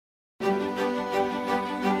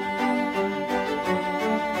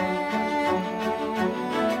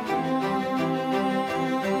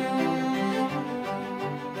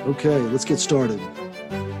Okay, let's get started.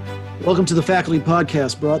 Welcome to the Faculty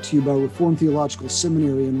Podcast, brought to you by Reformed Theological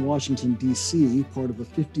Seminary in Washington, D.C., part of a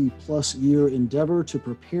 50-plus year endeavor to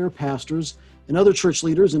prepare pastors and other church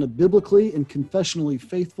leaders in a biblically and confessionally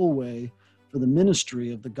faithful way for the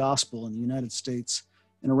ministry of the gospel in the United States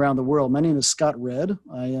and around the world. My name is Scott Redd.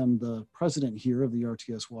 I am the president here of the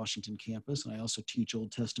RTS Washington campus, and I also teach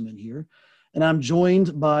Old Testament here. And I'm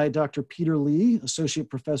joined by Dr. Peter Lee, Associate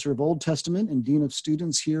Professor of Old Testament and Dean of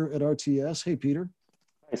Students here at RTS. Hey, Peter.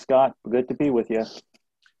 Hey, Scott. Good to be with you.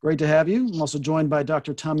 Great to have you. I'm also joined by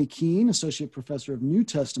Dr. Tommy Keene, Associate Professor of New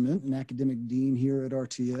Testament and Academic Dean here at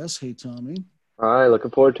RTS. Hey, Tommy. Hi,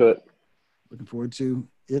 looking forward to it. Looking forward to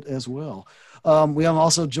it as well. We are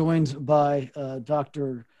also joined by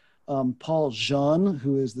Dr. Paul Jean,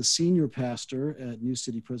 who is the senior pastor at New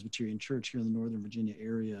City Presbyterian Church here in the Northern Virginia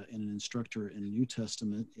area and an instructor in New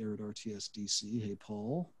Testament here at RTS DC. Hey,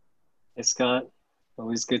 Paul. Hey, Scott.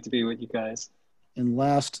 Always good to be with you guys. And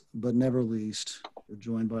last but never least, we're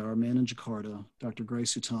joined by our man in Jakarta, Dr. Gray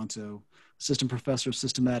Sutanto, Assistant Professor of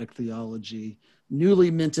Systematic Theology,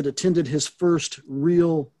 newly minted, attended his first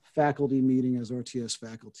real faculty meeting as RTS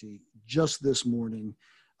faculty just this morning.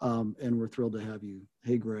 And we're thrilled to have you.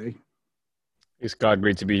 Hey, Gray. Hey, Scott.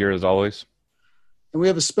 Great to be here as always. And we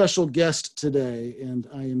have a special guest today, and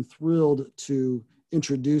I am thrilled to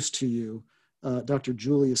introduce to you Dr.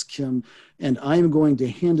 Julius Kim. And I'm going to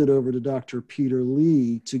hand it over to Dr. Peter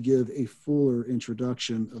Lee to give a fuller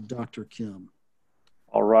introduction of Dr. Kim.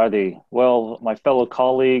 All righty. Well, my fellow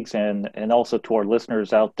colleagues and also to our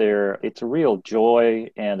listeners out there, it's a real joy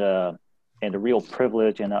and a real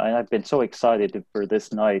privilege. And I've been so excited for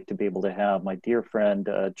this night to be able to have my dear friend,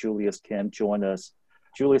 Julius Kim, join us.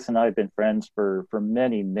 Julius and I have been friends for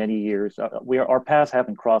many, many years. Our paths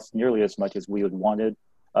haven't crossed nearly as much as we had wanted.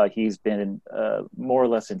 He's been more or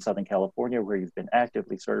less in Southern California, where he's been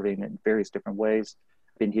actively serving in various different ways.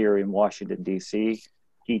 Been here in Washington, D.C.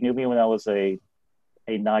 He knew me when I was a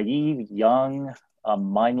naive, young,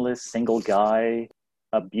 mindless, single guy,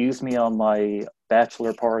 abused me on my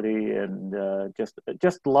bachelor party, and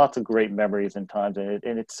just lots of great memories and times.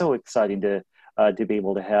 And it's so exciting to be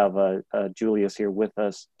able to have Julius here with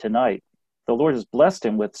us tonight. The Lord has blessed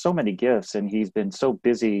him with so many gifts, and he's been so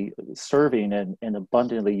busy serving and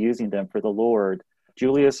abundantly using them for the Lord.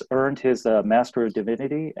 Julius earned his Master of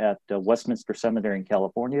Divinity at Westminster Seminary in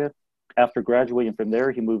California. After graduating from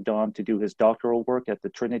there, he moved on to do his doctoral work at the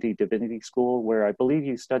Trinity Divinity School, where I believe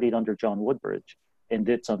he studied under John Woodbridge and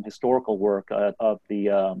did some historical work of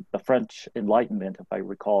the French Enlightenment, if I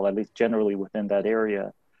recall, at least generally within that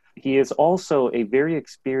area. He is also a very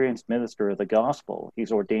experienced minister of the gospel.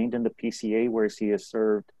 He's ordained in the PCA, where he has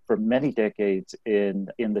served for many decades in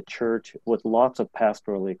the church with lots of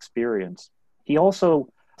pastoral experience. He also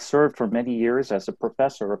served for many years as a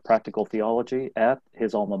professor of practical theology at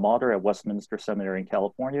his alma mater at Westminster Seminary in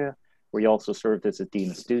California, where he also served as a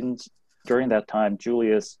dean of students. During that time,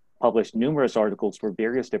 Julius published numerous articles for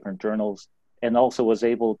various different journals and also was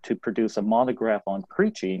able to produce a monograph on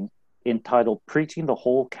preaching entitled Preaching the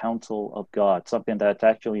Whole Counsel of God, something that's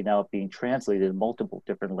actually now being translated in multiple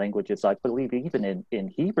different languages, I believe even in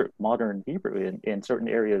Hebrew, modern Hebrew, in certain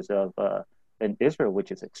areas of in Israel,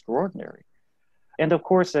 which is extraordinary. And of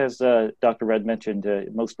course, as Dr. Redd mentioned,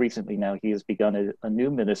 most recently now he has begun a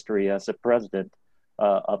new ministry as the president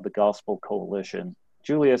of the Gospel Coalition.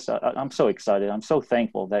 Julius, I'm so excited. I'm so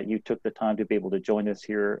thankful that you took the time to be able to join us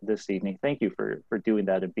here this evening. Thank you for doing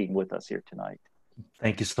that and being with us here tonight.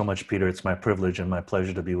 Thank you so much, Peter. It's my privilege and my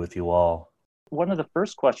pleasure to be with you all. One of the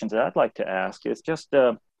first questions that I'd like to ask is just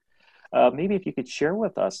maybe if you could share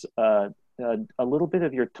with us a little bit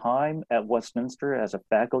of your time at Westminster as a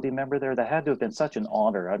faculty member there. That had to have been such an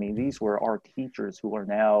honor. I mean, these were our teachers who are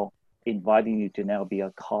now inviting you to now be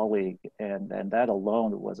a colleague, and that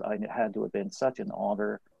alone had to have been such an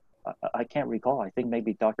honor. I can't recall. I think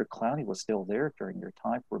maybe Dr. Clowney was still there during your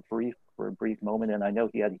time for a brief moment, and I know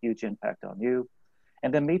he had a huge impact on you.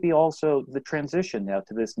 And then maybe also the transition now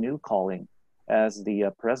to this new calling as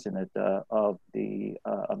the president of the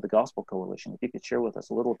Gospel Coalition. If you could share with us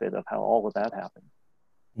a little bit of how all of that happened.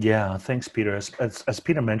 Yeah, thanks, Peter. As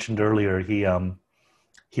Peter mentioned earlier,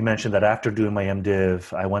 he mentioned that after doing my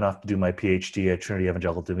MDiv, I went off to do my PhD at Trinity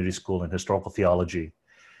Evangelical Divinity School in historical theology.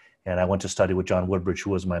 And I went to study with John Woodbridge, who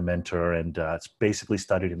was my mentor, and it's basically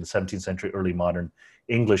studied in the 17th century, early modern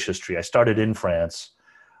English history. I started in France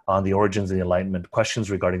on the origins of the Enlightenment, questions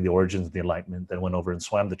regarding the origins of the Enlightenment, then went over and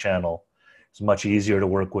swam the channel. It's much easier to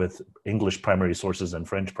work with English primary sources than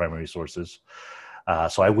French primary sources.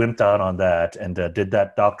 So I wimped out on that and did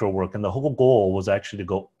that doctoral work. And the whole goal was actually to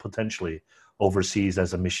go potentially overseas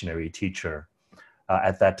as a missionary teacher.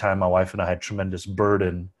 At that time, my wife and I had tremendous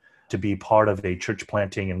burden to be part of a church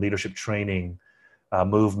planting and leadership training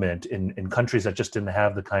movement in countries that just didn't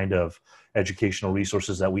have the kind of educational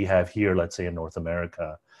resources that we have here, let's say in North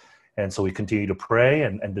America. And so we continue to pray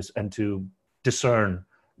and to discern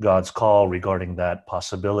God's call regarding that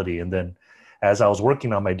possibility. And then as I was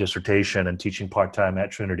working on my dissertation and teaching part-time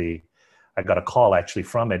at Trinity, I got a call actually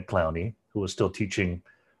from Ed Clowney, who was still teaching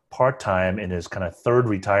part-time in his kind of third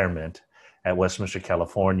retirement at Westminster,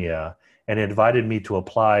 California, and he invited me to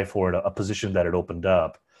apply for a position that had opened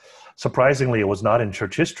up. Surprisingly, it was not in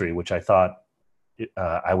church history, which I thought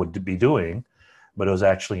I would be doing, but it was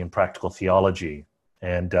actually in practical theology.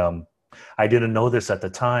 And I didn't know this at the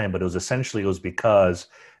time, but it was because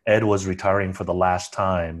Ed was retiring for the last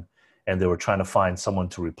time, and they were trying to find someone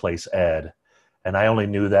to replace Ed. And I only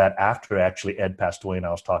knew that after actually Ed passed away and I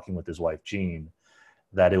was talking with his wife, Jean,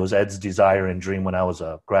 that it was Ed's desire and dream when I was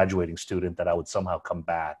a graduating student that I would somehow come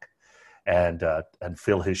back and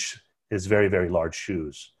fill his very, very large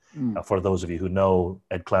shoes. For those of you who know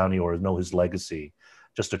Ed Clowney or know his legacy,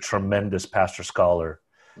 just a tremendous pastor scholar.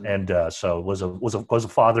 And so was a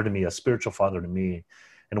father to me, a spiritual father to me,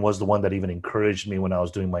 and was the one that even encouraged me when I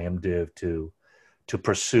was doing my MDiv to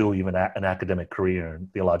pursue even an academic career in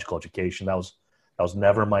theological education. That was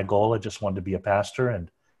never my goal. I just wanted to be a pastor,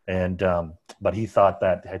 but he thought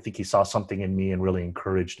that, I think he saw something in me and really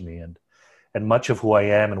encouraged me. And much of who I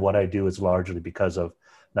am and what I do is largely because of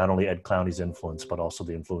not only Ed Clowney's influence, but also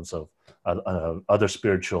the influence of other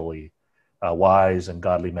spiritually wise and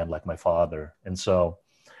godly men like my father. And so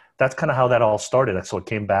that's kind of how that all started. So it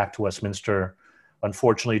came back to Westminster.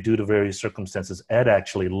 Unfortunately, due to various circumstances, Ed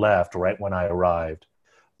actually left right when I arrived.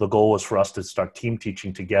 The goal was for us to start team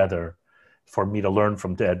teaching together, for me to learn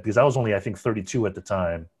from Ed, because I was only, I think, 32 at the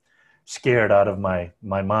time, scared out of my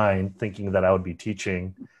mind, thinking that I would be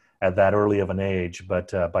teaching at that early of an age.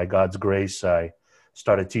 But by God's grace, I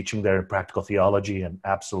started teaching there in practical theology and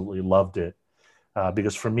absolutely loved it.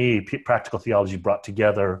 Because for me, practical theology brought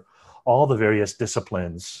together all the various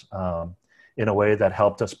disciplines in a way that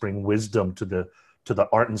helped us bring wisdom to the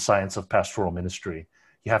art and science of pastoral ministry.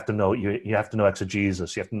 You have to know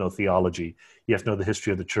exegesis, you have to know theology, you have to know the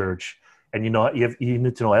history of the church, and you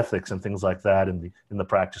need to know ethics and things like that in the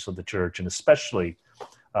practice of the church, and especially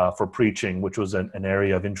for preaching, which was an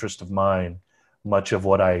area of interest of mine. Much of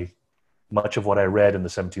what I read in the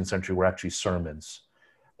 17th century were actually sermons.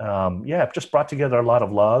 It just brought together a lot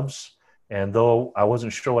of loves. And though I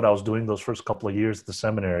wasn't sure what I was doing those first couple of years at the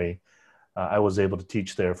seminary, I was able to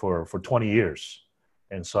teach there for 20 years.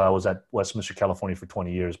 And so I was at Westminster, California for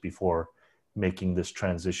 20 years before making this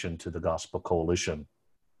transition to the Gospel Coalition.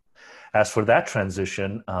 As for that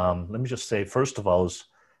transition, let me just say, first of all, it was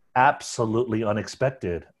absolutely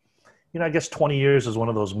unexpected. I guess 20 years is one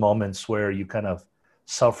of those moments where you kind of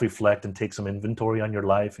self-reflect and take some inventory on your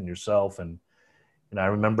life and yourself. And I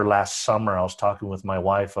remember last summer, I was talking with my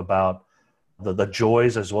wife about the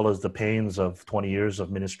joys as well as the pains of 20 years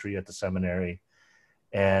of ministry at the seminary,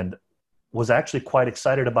 and was actually quite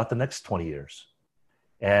excited about the next 20 years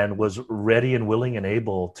and was ready and willing and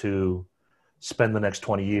able to spend the next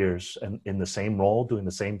 20 years in the same role, doing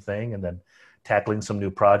the same thing, and then tackling some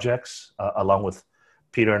new projects along with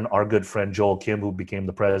Peter and our good friend Joel Kim, who became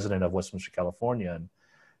the president of Westminster, California, and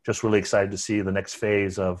just really excited to see the next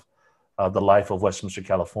phase of the life of Westminster,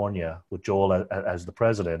 California with Joel as the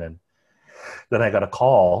president. And then I got a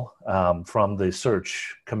call from the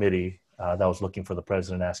search committee that was looking for the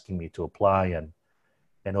president, asking me to apply. And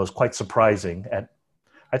it was quite surprising.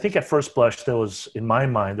 I think at first blush, in my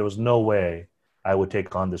mind, there was no way I would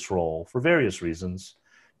take on this role for various reasons.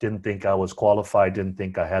 Didn't think I was qualified, didn't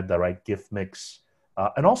think I had the right gift mix.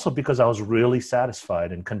 And also because I was really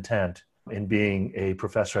satisfied and content in being a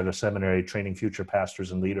professor at a seminary, training future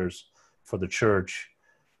pastors and leaders for the church,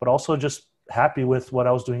 but also just happy with what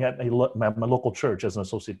I was doing at my local church as an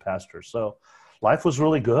associate pastor. So life was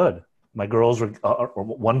really good. My girls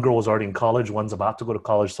one girl was already in college, one's about to go to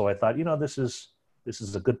college. So I thought, this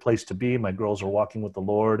is a good place to be. My girls are walking with the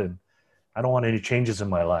Lord, and I don't want any changes in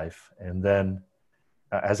my life. And then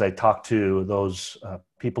as I talked to those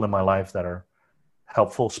people in my life that are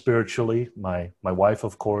helpful spiritually, my wife,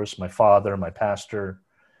 of course, my father, my pastor,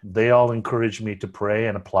 they all encouraged me to pray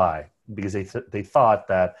and apply, because they thought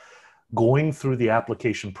that going through the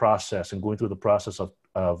application process and going through the process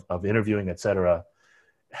of interviewing, et cetera,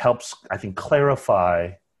 helps, I think,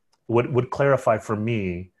 would clarify for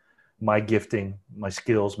me my gifting, my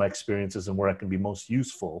skills, my experiences, and where I can be most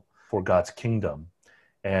useful for God's kingdom.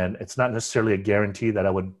 And it's not necessarily a guarantee that I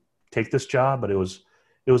would take this job, but it was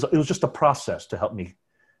just a process to help me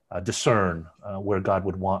discern where God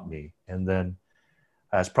would want me. And then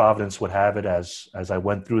as Providence would have it, as I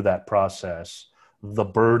went through that process, the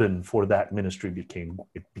burden for that ministry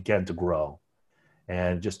began to grow.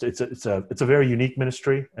 And just it's a very unique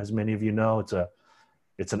ministry, as many of you know. It's a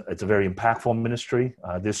very impactful ministry.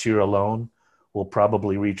 This year alone, we'll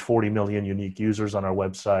probably reach 40 million unique users on our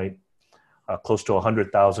website, close to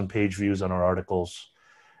 100,000 page views on our articles,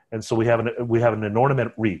 and so we have an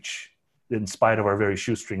inordinate reach in spite of our very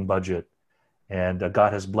shoestring budget. And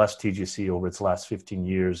God has blessed TGC over its last 15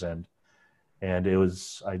 years, and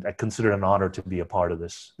I consider it an honor to be a part of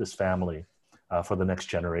this family for the next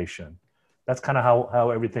generation. That's kind of how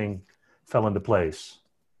everything fell into place.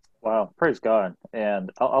 Wow, praise God!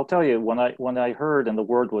 And I'll tell you, when I heard and the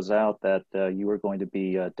word was out that you were going to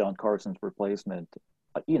be Don Carson's replacement,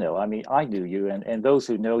 I mean, I knew you, and those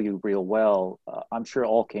who know you real well, I'm sure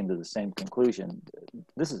all came to the same conclusion.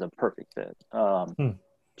 This is a perfect fit.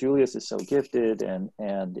 Julius is so gifted,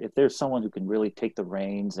 and if there's someone who can really take the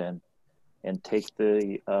reins and take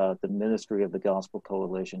the ministry of the Gospel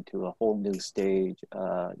Coalition to a whole new stage,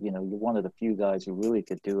 you're one of the few guys who really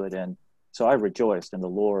could do it. And so I rejoiced in the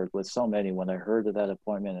Lord with so many when I heard of that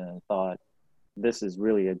appointment, and I thought, this is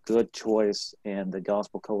really a good choice, and the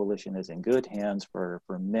Gospel Coalition is in good hands for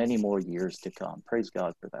many more years to come. Praise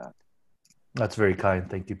God for that. That's very kind.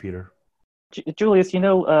 Thank you, Peter. Julius,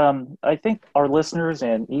 I think our listeners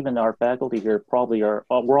and even our faculty here probably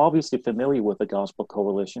we're obviously familiar with the Gospel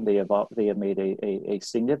Coalition. They have made a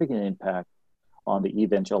significant impact on the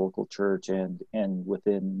evangelical church and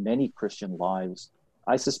within many Christian lives.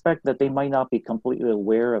 I suspect that they might not be completely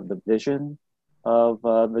aware of the vision of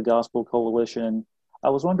the Gospel Coalition. I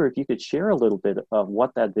was wondering if you could share a little bit of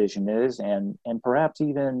what that vision is, and perhaps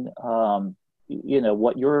even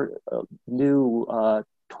what your new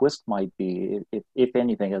twist might be, if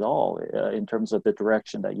anything at all, in terms of the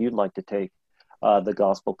direction that you'd like to take the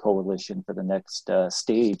Gospel Coalition for the next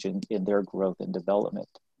stage in their growth and development.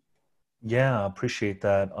 Yeah, I appreciate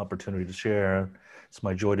that opportunity to share. It's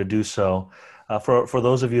my joy to do so. For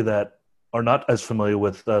those of you that are not as familiar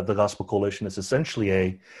with the Gospel Coalition, it's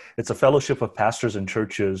essentially it's a fellowship of pastors and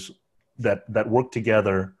churches that work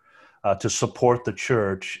together to support the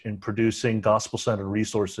church in producing gospel-centered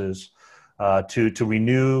resources to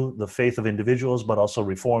renew the faith of individuals, but also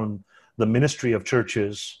reform the ministry of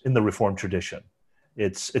churches in the Reformed tradition.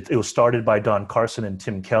 It was started by Don Carson and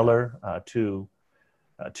Tim Keller, two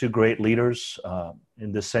great leaders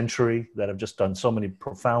in this century that have just done so many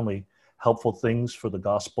profoundly helpful things for the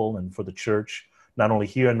gospel and for the church, not only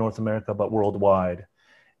here in North America, but worldwide.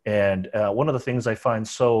 And one of the things I find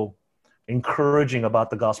so encouraging about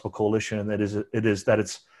the Gospel Coalition is that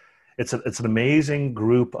it's an amazing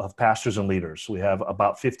group of pastors and leaders. We have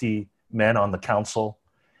about 50 men on the council,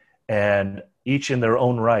 and each in their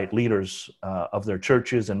own right, leaders of their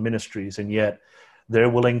churches and ministries, and yet they're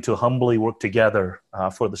willing to humbly work together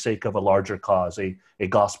for the sake of a larger cause, a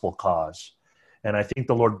gospel cause. And I think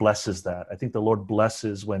the Lord blesses that. I think the Lord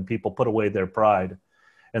blesses when people put away their pride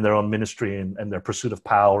and their own ministry and their pursuit of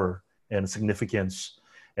power and significance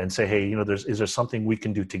and say, hey, is there something we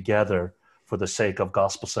can do together for the sake of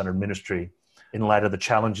gospel-centered ministry in light of the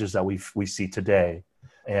challenges that we see today.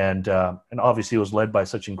 And obviously it was led by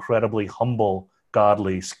such incredibly humble,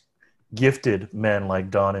 godly, gifted men like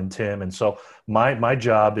Don and Tim. And so my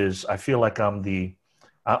job is, I feel like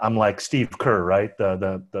I'm like Steve Kerr, right?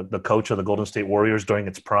 The coach of the Golden State Warriors during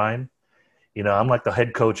its prime. I'm like the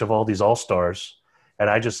head coach of all these all-stars. And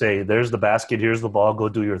I just say, there's the basket, here's the ball, go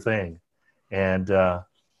do your thing. And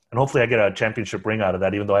hopefully I get a championship ring out of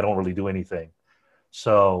that, even though I don't really do anything.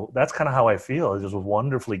 So that's kind of how I feel. There's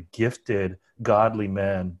wonderfully gifted, godly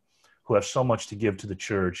men who have so much to give to the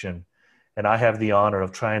church. And I have the honor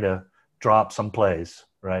of trying to drop some plays,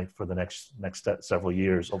 right, for the next several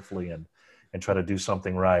years, hopefully, and try to do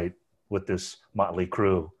something right with this motley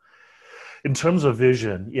crew. In terms of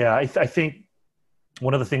vision, yeah, I think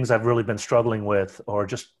one of the things I've really been struggling with, or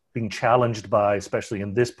just being challenged by, especially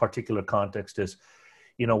in this particular context, is,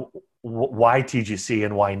 why TGC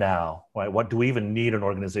and why now? Right? What do we even need an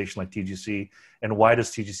organization like TGC, and why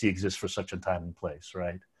does TGC exist for such a time and place,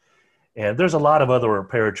 right? And there's a lot of other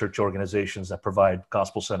parachurch organizations that provide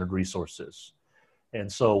gospel-centered resources.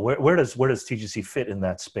 And so where does TGC fit in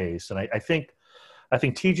that space? And I think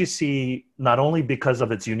TGC, not only because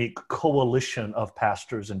of its unique coalition of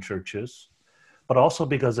pastors and churches, but also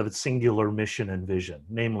because of its singular mission and vision,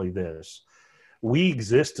 namely this: we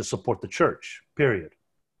exist to support the church, period.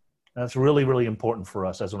 That's really, really important for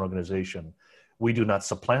us as an organization. We do not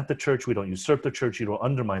supplant the church. We don't usurp the church. You don't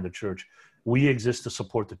undermine the church. We exist to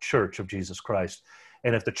support the church of Jesus Christ.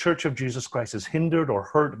 And if the church of Jesus Christ is hindered or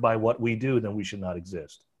hurt by what we do, then we should not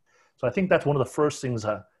exist. So I think that's one of the first things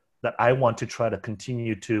that I want to try to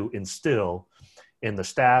continue to instill in the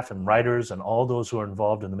staff and writers and all those who are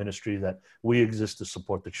involved in the ministry, that we exist to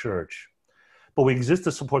support the church. But we exist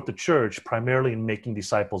to support the church primarily in making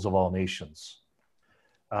disciples of all nations.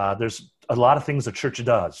 There's a lot of things the church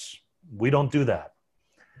does. We don't do that.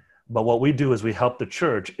 But what we do is we help the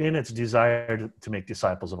church in its desire to make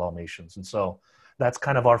disciples of all nations. And so that's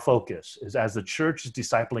kind of our focus, is as the church is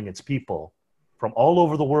discipling its people from all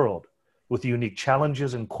over the world with the unique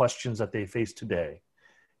challenges and questions that they face today,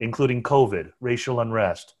 including COVID, racial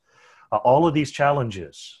unrest, all of these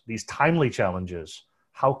challenges, these timely challenges,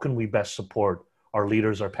 how can we best support our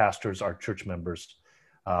leaders, our pastors, our church members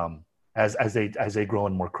as they grow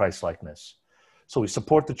in more Christ-likeness? So we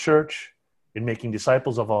support the church in making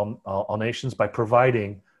disciples of all nations by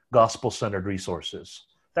providing gospel-centered resources.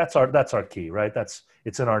 That's our key, right?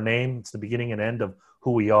 It's in our name. It's the beginning and end of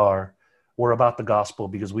who we are. We're about the gospel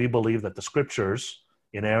because we believe that the scriptures,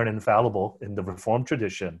 inerrant and infallible in the Reformed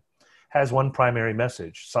tradition, has one primary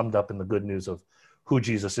message summed up in the good news of who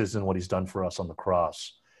Jesus is and what he's done for us on the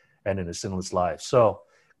cross and in his sinless life. So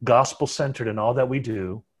gospel-centered in all that we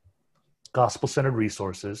do, gospel-centered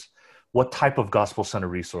resources. What type of gospel-centered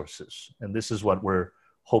resources? And this is what we're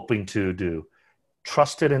hoping to do.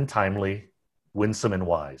 Trusted and timely, winsome and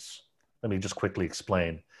wise. Let me just quickly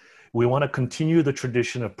explain. We want to continue the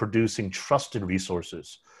tradition of producing trusted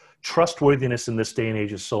resources. Trustworthiness in this day and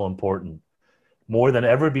age is so important. More than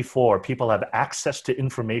ever before, people have access to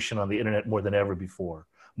information on the internet more than ever before.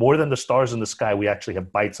 More than the stars in the sky, we actually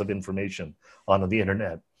have bytes of information on the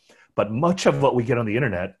internet. But much of what we get on the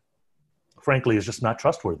internet, frankly, is just not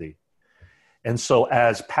trustworthy. And so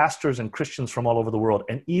as pastors and Christians from all over the world,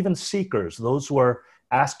 and even seekers, those who are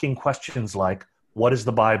asking questions like, what is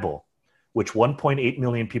the Bible? Which 1.8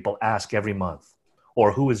 million people ask every month.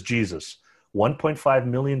 Or who is Jesus? 1.5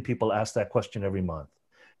 million people ask that question every month.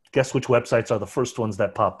 Guess which websites are the first ones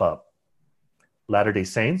that pop up? Latter-day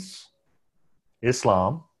Saints,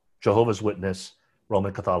 Islam, Jehovah's Witness,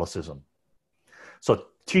 Roman Catholicism. So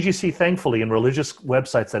TGC, thankfully, in religious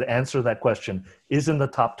websites that answer that question, is in the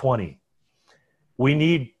top 20. We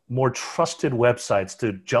need more trusted websites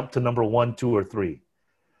to jump to number 1, 2, or 3,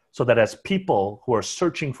 so that as people who are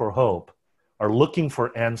searching for hope are looking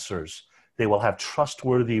for answers, they will have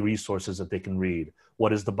trustworthy resources that they can read.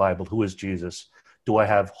 What is the Bible? Who is Jesus? Do I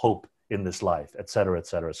have hope in this life? Et cetera, et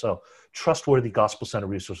cetera. So trustworthy gospel-centered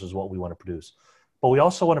resources is what we want to produce. But we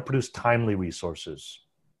also want to produce timely resources.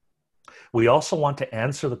 We also want to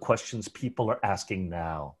answer the questions people are asking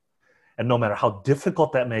now. And no matter how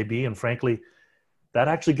difficult that may be, and frankly, that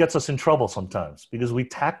actually gets us in trouble sometimes because we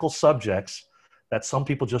tackle subjects that some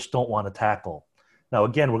people just don't want to tackle. Now,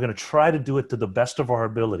 again, we're going to try to do it to the best of our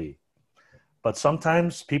ability. But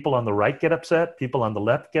sometimes people on the right get upset, people on the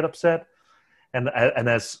left get upset. And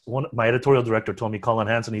as my editorial director told me, Colin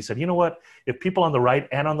Hansen, he said, you know what? If people on the right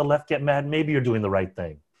and on the left get mad, maybe you're doing the right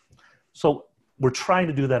thing. So we're trying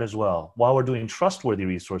to do that as well. While we're doing trustworthy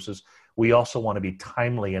resources, we also want to be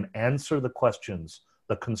timely and answer the questions,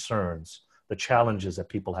 the concerns, the challenges that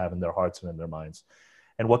people have in their hearts and in their minds.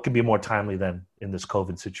 And what could be more timely than in this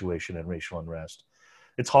COVID situation and racial unrest?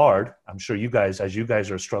 It's hard. I'm sure you guys, as you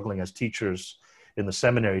guys are struggling as teachers in the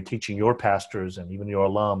seminary, teaching your pastors and even your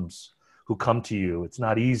alums who come to you, it's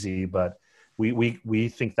not easy, but we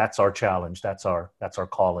think that's our challenge. That's our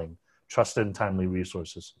calling, trusted and timely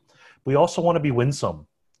resources. We also want to be winsome.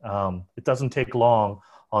 It doesn't take long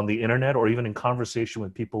on the internet or even in conversation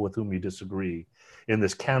with people with whom you disagree in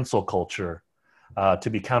this cancel culture to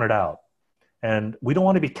be counted out. And we don't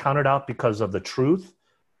want to be counted out because of the truth.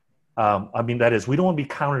 That is, we don't want to be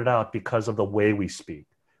counted out because of the way we speak.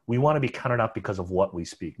 We want to be counted out because of what we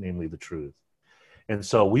speak, namely the truth. And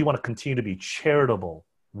so we want to continue to be charitable,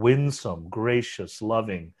 winsome, gracious,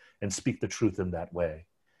 loving, and speak the truth in that way.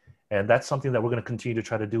 And that's something that we're going to continue to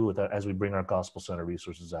try to do as we bring our gospel-centered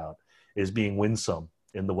resources out, is being winsome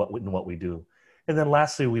in what we do. And then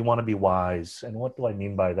lastly, we want to be wise. And what do I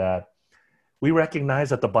mean by that? We recognize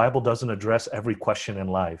that the Bible doesn't address every question in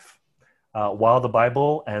life. While the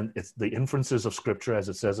Bible and the inferences of Scripture, as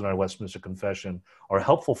it says in our Westminster Confession, are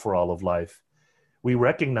helpful for all of life, we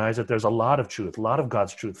recognize that there's a lot of truth, a lot of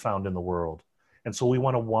God's truth found in the world. And so we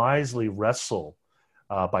want to wisely wrestle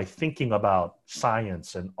by thinking about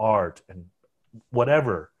science and art and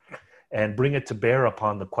whatever, and bring it to bear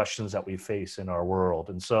upon the questions that we face in our world.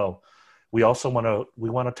 And so we also want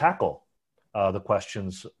to tackle the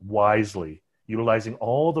questions wisely, utilizing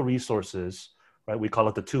all the resources, right? We call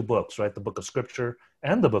it the two books, right? The book of Scripture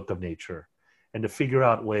and the book of nature, and to figure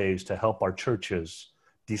out ways to help our churches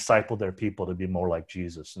disciple their people to be more like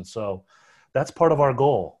Jesus. And so that's part of our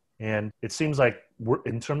goal And it seems like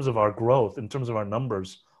in terms of our growth, in terms of our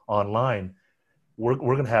numbers online, we're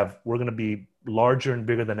going to be larger and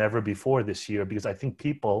bigger than ever before this year, because I think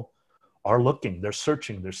people are looking, they're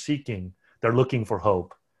searching, they're seeking, they're looking for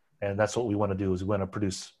hope. And that's what we want to do, is we want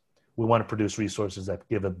to produce resources that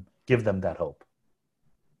give them that hope.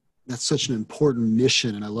 That's such an important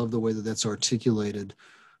mission. And I love the way that that's articulated,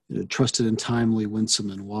 trusted and timely,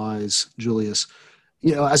 winsome and wise. Julius,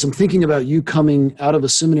 as I'm thinking about you coming out of a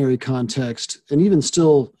seminary context, and even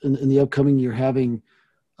still in the upcoming year, having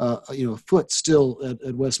a foot still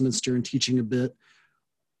at Westminster and teaching a bit,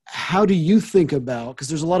 how do you think about, because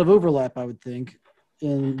there's a lot of overlap, I would think,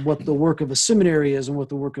 in what the work of a seminary is and what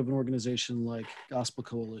the work of an organization like Gospel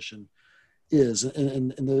Coalition is.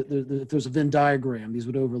 And if there's a Venn diagram, these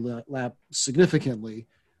would overlap significantly.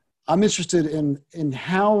 I'm interested in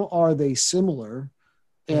how are they similar,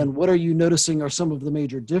 and what are you noticing are some of the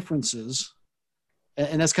major differences?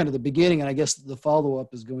 And that's kind of the beginning. And I guess the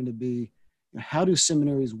follow-up is going to be, how do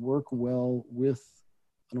seminaries work well with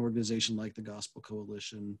an organization like the Gospel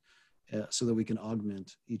Coalition so that we can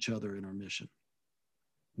augment each other in our mission?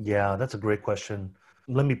 Yeah, that's a great question.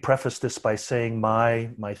 Let me preface this by saying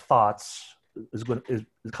my thoughts it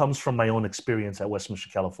comes from my own experience at Westminster,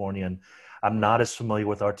 California. And I'm not as familiar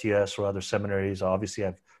with RTS or other seminaries. Obviously, I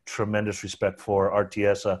have tremendous respect for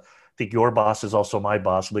RTS. I think your boss is also my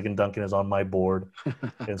boss. Ligon Duncan is on my board.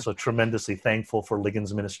 And so tremendously thankful for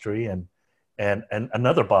Ligon's ministry. And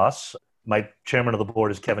another boss, my chairman of the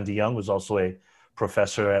board is Kevin DeYoung, who's also a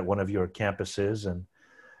professor at one of your campuses.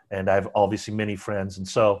 And I have obviously many friends. And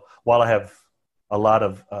so while I have a lot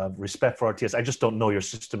of respect for RTS, I just don't know your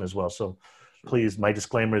system as well. So please, my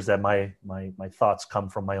disclaimer is that my thoughts come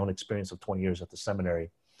from my own experience of 20 years at the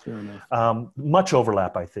seminary. Fair enough. Much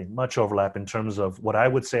overlap, I think, much overlap in terms of what I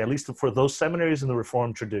would say, at least for those seminaries in the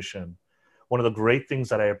Reformed tradition. One of the great things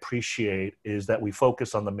that I appreciate is that we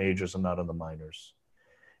focus on the majors and not on the minors.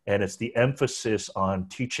 And it's the emphasis on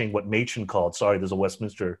teaching what Machen called, sorry, there's a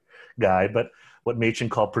Westminster guy, but what Machen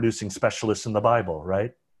called producing specialists in the Bible,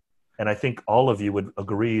 right? And I think all of you would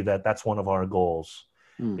agree that that's one of our goals,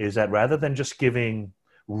 is that rather than just giving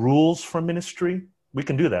rules for ministry, we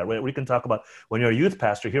can do that. We can talk about, when you're a youth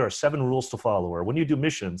pastor, here are 7 rules to follow. Or when you do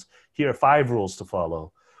missions, here are 5 rules to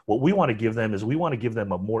follow. What we want to give them is we want to give them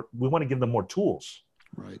more tools.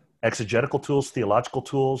 Right. Exegetical tools, theological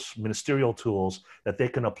tools, ministerial tools that they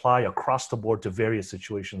can apply across the board to various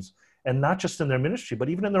situations, and not just in their ministry, but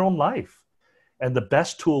even in their own life. And the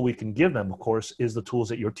best tool we can give them, of course, is the tools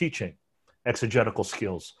that you're teaching: exegetical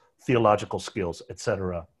skills, theological skills,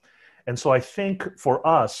 etc. And so I think for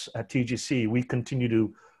us at TGC, we continue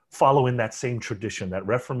to follow in that same tradition, that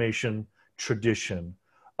Reformation tradition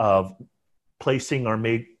of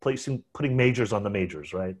putting majors on the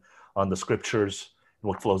majors, right? On the scriptures,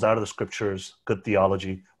 what flows out of the scriptures, good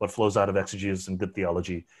theology. What flows out of exegesis and good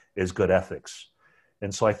theology is good ethics.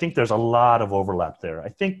 And so I think there's a lot of overlap there. I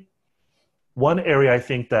think one area I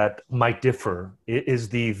think that might differ is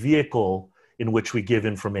the vehicle in which we give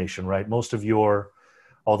information, right? Most of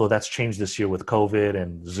although that's changed this year with COVID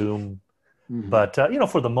and Zoom, but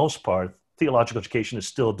for the most part, theological education is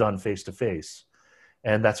still done face-to-face.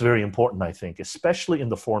 And that's very important, I think, especially in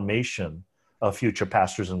the formation of future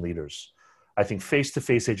pastors and leaders. I think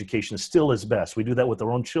face-to-face education still is best. We do that with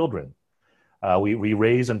our own children. We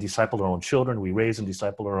raise and disciple our own children. We raise and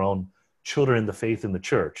disciple our own children in the faith in the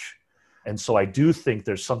church. And so I do think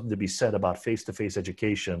there's something to be said about face-to-face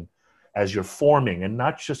education as you're forming, and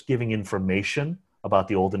not just giving information about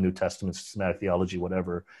the Old and New Testament, systematic theology,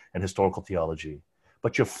 whatever, and historical theology,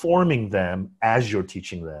 but you're forming them as you're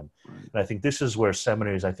teaching them. And I think this is where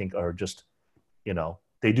seminaries, I think, are just,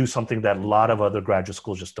 they do something that a lot of other graduate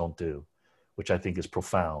schools just don't do, which I think is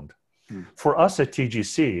profound. For us at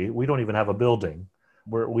TGC, we don't even have a building.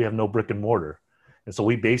 We have no brick and mortar. And so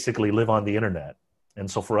we basically live on the internet. And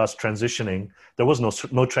so for us transitioning, there was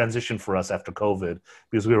no transition for us after COVID,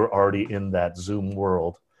 because we were already in that Zoom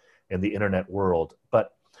world and the internet world.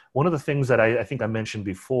 But one of the things that I think I mentioned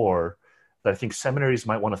before that I think seminaries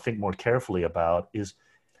might want to think more carefully about is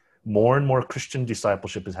more and more Christian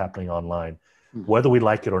discipleship is happening online, whether we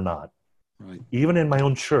like it or not. Right. Even in my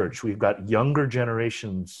own church, we've got younger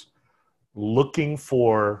generations looking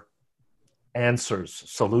for answers,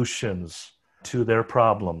 solutions to their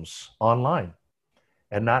problems online.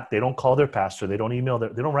 And they don't call their pastor, they don't email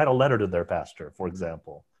they don't write a letter to their pastor, for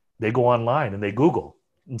example. They go online and they Google.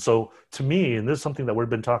 And so to me, and this is something that we've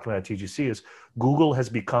been talking about at TGC, is Google has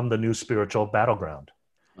become the new spiritual battleground.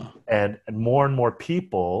 And more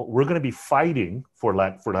people, we're going to be fighting, for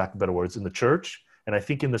lack of better words, in the church, and I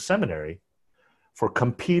think in the seminary, for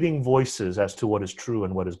competing voices as to what is true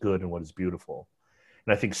and what is good and what is beautiful.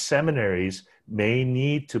 And I think seminaries may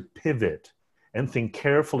need to pivot and think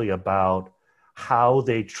carefully about how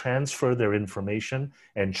they transfer their information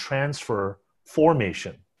and transfer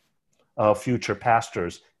formation of future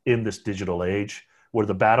pastors in this digital age, where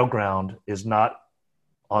the battleground is not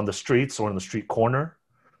on the streets or in the street corner,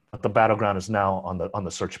 but the battleground is now on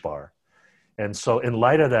the search bar. And so in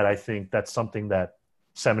light of that, I think that's something that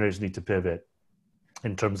seminaries need to pivot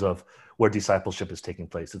in terms of where discipleship is taking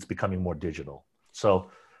place. It's becoming more digital. So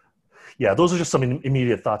yeah, those are just some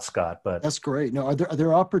immediate thoughts, Scott. But that's great. No, are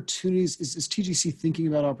there opportunities? Is TGC thinking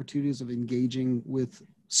about opportunities of engaging with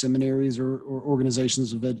seminaries or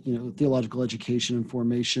organizations of theological education and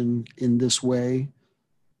formation in this way?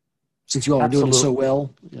 Since you all are doing it so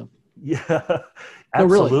well. Yeah,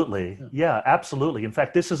 absolutely. No, really. Yeah, absolutely. In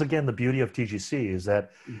fact, this is, again, the beauty of TGC is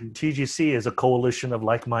that TGC is a coalition of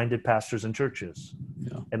like-minded pastors and churches.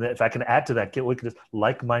 Yeah. And if I can add to that, we could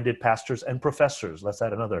like-minded pastors and professors. Let's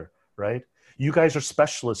add another, right? You guys are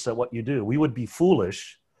specialists at what you do. We would be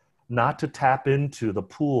foolish not to tap into the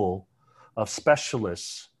pool of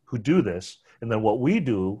specialists who do this. And then what we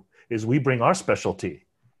do is we bring our specialty.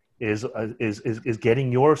 Is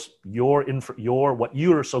getting your what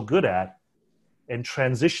you are so good at, and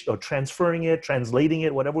transferring it, translating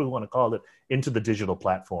it, whatever we want to call it, into the digital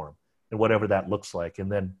platform and whatever that looks like,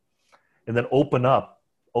 and then open up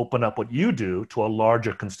what you do to a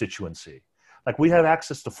larger constituency. Like, we have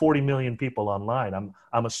access to 40 million people online.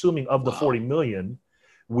 I'm assuming of the 40 million,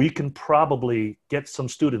 we can probably get some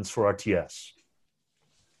students for RTS,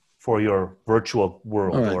 for your virtual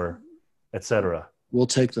world, or et cetera. We'll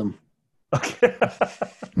take them. Okay.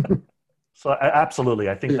 So absolutely.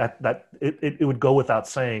 I think that it would go without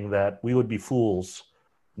saying that we would be fools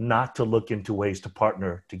not to look into ways to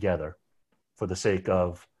partner together for the sake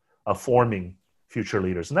of forming future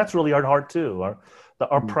leaders. And that's really our heart too.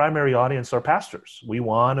 Our primary audience are pastors. We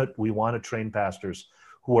want to train pastors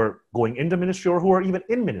who are going into ministry or who are even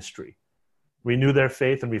in ministry, renew their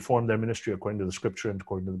faith and reform their ministry according to the scripture and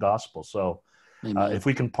according to the gospel. So if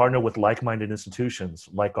we can partner with like-minded institutions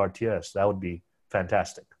like RTS, that would be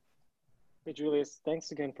fantastic. Hey, Julius,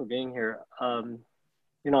 thanks again for being here. On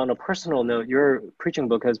a personal note, your preaching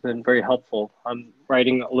book has been very helpful. I'm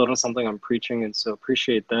writing a little something on preaching, and so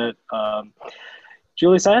appreciate that.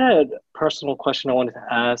 Julius, I had a personal question I wanted to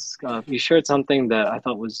ask. You shared something that I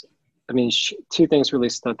thought was, two things really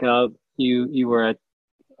stuck out. You were at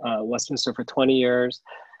Westminster for 20 years,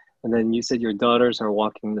 and then you said your daughters are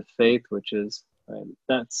walking the faith, which is,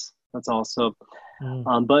 that's awesome.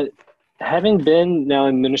 But having been now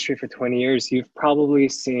in ministry for 20 years, you've probably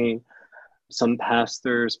seen some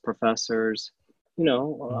pastors, professors,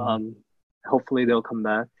 hopefully they'll come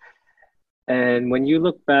back. And when you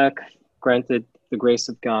look back, granted the grace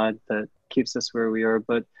of God that keeps us where we are,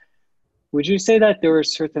 but would you say that there were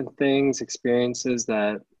certain things, experiences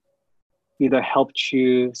that either helped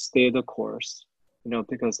you stay the course,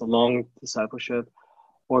 because the long discipleship,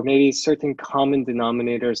 or maybe certain common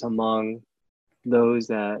denominators among those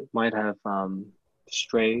that might have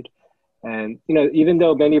strayed? And, even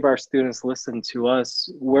though many of our students listen to us,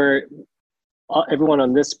 everyone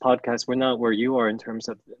on this podcast, we're not where you are in terms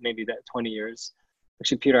of maybe that 20 years.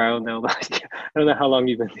 Actually, Peter, I don't know how long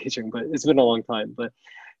you've been teaching, but it's been a long time. But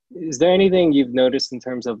is there anything you've noticed in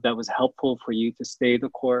terms of that was helpful for you to stay the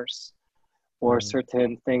course? Or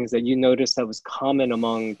certain things that you noticed that was common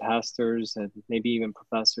among pastors and maybe even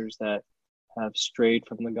professors that have strayed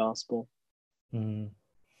from the gospel?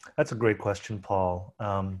 That's a great question, Paul.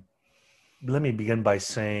 Let me begin by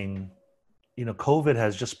saying, COVID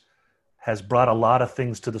has brought a lot of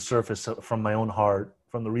things to the surface from my own heart,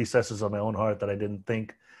 from the recesses of my own heart that I didn't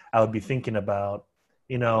think I would be thinking about.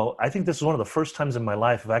 I think this is one of the first times in my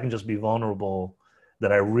life, if I can just be vulnerable,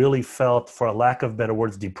 that I really felt, for a lack of better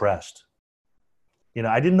words, depressed.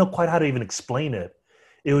 I didn't know quite how to even explain it.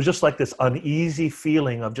 It was just like this uneasy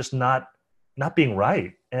feeling of just not being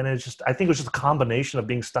right. And I think it was just a combination of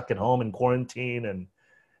being stuck at home in quarantine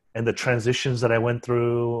and the transitions that I went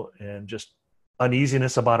through, and just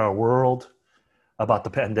uneasiness about our world, about the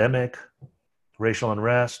pandemic, racial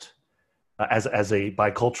unrest, as a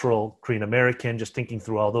bicultural Korean American, just thinking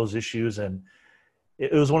through all those issues. And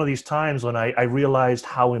it was one of these times when I realized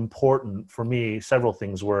how important for me several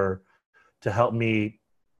things were to help me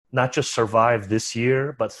not just survive this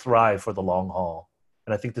year, but thrive for the long haul.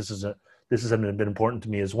 And I think this has been important to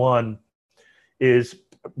me. As one is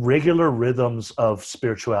regular rhythms of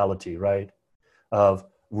spirituality, right? Of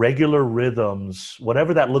regular rhythms,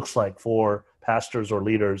 whatever that looks like for pastors or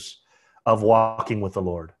leaders, of walking with the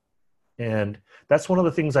Lord. And that's one of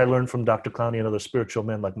the things I learned from Dr. Clowney and other spiritual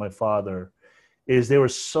men like my father, is they were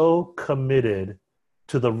so committed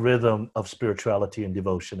to the rhythm of spirituality and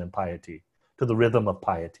devotion and piety, to the rhythm of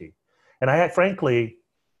piety. And frankly,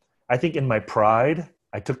 I think in my pride,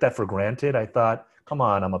 I took that for granted. I thought, come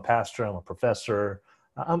on, I'm a pastor, I'm a professor,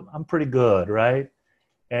 I'm pretty good, right?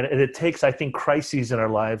 And it takes, I think, crises in our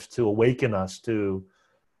lives to awaken us to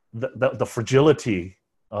the fragility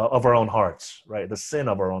of our own hearts, right? The sin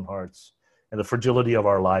of our own hearts and the fragility of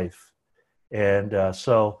our life. And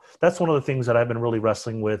so that's one of the things that I've been really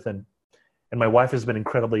wrestling with. And my wife has been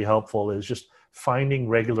incredibly helpful, is just finding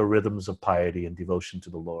regular rhythms of piety and devotion to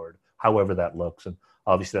the Lord, however that looks. And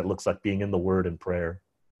obviously that looks like being in the Word and prayer.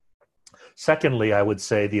 Secondly, I would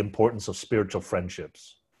say the importance of spiritual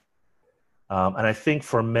friendships. And I think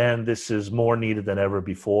for men, this is more needed than ever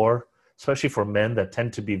before, especially for men that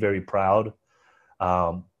tend to be very proud,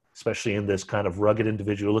 especially in this kind of rugged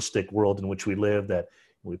individualistic world in which we live, that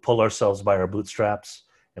we pull ourselves by our bootstraps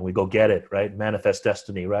and we go get it, right? Manifest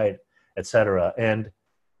destiny, right? Etc. And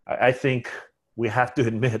I think we have to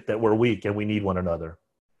admit that we're weak and we need one another.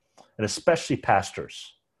 And especially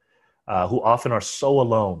pastors who often are so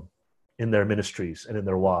alone in their ministries and in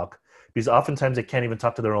their walk, because oftentimes they can't even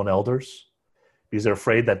talk to their own elders because they're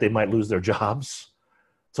afraid that they might lose their jobs.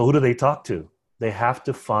 So who do they talk to? They have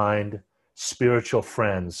to find spiritual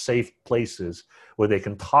friends, safe places where they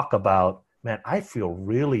can talk about, man, I feel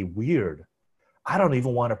really weird. I don't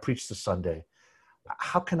even want to preach this Sunday.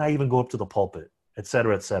 How can I even go up to the pulpit, et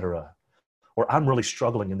cetera, et cetera? Or I'm really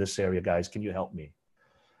struggling in this area, guys. Can you help me?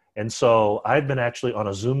 And so I've been actually on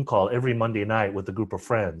a Zoom call every Monday night with a group of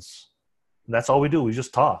friends. And that's all we do. We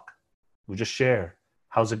just talk. We just share.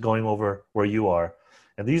 How's it going over where you are?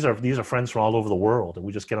 And these are friends from all over the world. And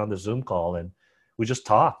we just get on this Zoom call and we just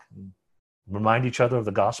talk, and remind each other of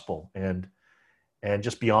the gospel and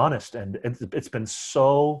just be honest. And it's been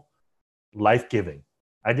so life-giving.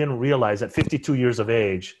 I didn't realize at 52 years of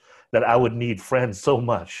age that I would need friends so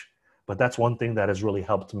much. But that's one thing that has really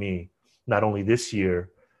helped me, not only this year,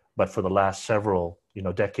 but for the last several,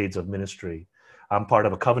 decades of ministry. I'm part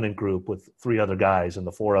of a covenant group with 3 other guys, and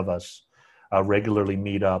the 4 of us regularly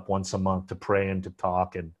meet up once a month to pray and to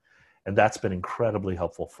talk. And that's been incredibly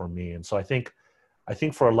helpful for me. And so I think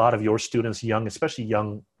for a lot of your students, especially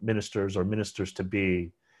young ministers or ministers to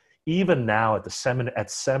be, even now at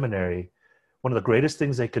seminary, one of the greatest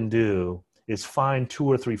things they can do is find 2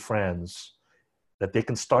 or 3 friends that they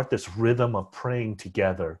can start this rhythm of praying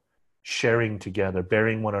together, sharing together,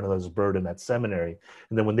 bearing one another's burden at seminary.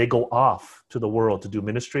 And then when they go off to the world to do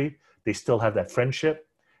ministry, they still have that friendship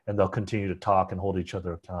and they'll continue to talk and hold each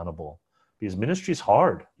other accountable. Because ministry is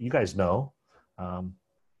hard. You guys know.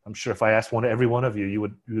 I'm sure if I asked every one of you, you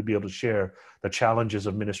would be able to share the challenges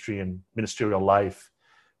of ministry and ministerial life,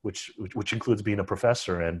 which includes being a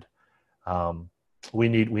professor. And we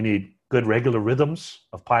need good regular rhythms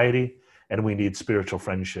of piety, and we need spiritual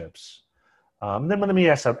friendships. Then let me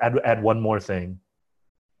add one more thing.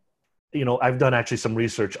 I've done actually some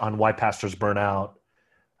research on why pastors burn out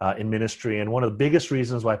in ministry. And one of the biggest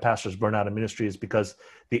reasons why pastors burn out in ministry is because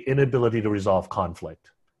the inability to resolve conflict.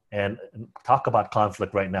 And talk about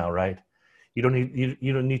conflict right now, right? You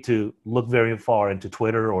don't need to look very far into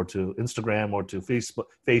Twitter or to Instagram or to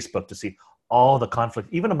Facebook to see all the conflict,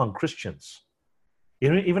 even among Christians.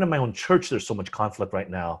 Even in my own church, there's so much conflict right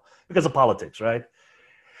now because of politics, right?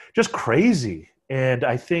 Just crazy. And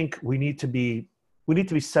I think we need to be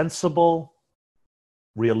sensible,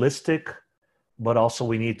 realistic, but also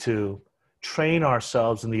we need to train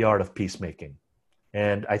ourselves in the art of peacemaking.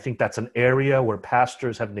 And I think that's an area where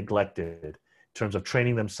pastors have neglected in terms of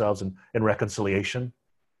training themselves in reconciliation,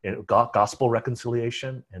 in gospel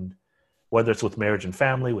reconciliation, and whether it's with marriage and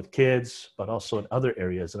family, with kids, but also in other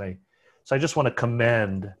areas. And I just want to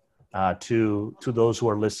commend to those who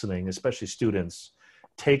are listening, especially students,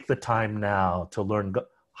 take the time now to learn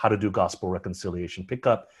how to do gospel reconciliation. Pick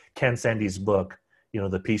up Ken Sande's book,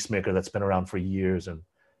 The Peacemaker, that's been around for years,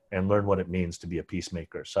 and learn what it means to be a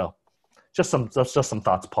peacemaker. So just some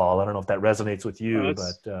thoughts, Paul. I don't know if that resonates with you,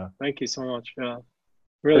 but thank you so much. Yeah,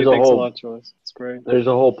 really, thanks a lot, Julius. It's great. There's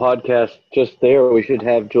a whole podcast just there. We should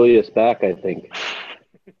have Julius back, I think.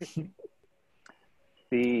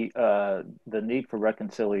 The need for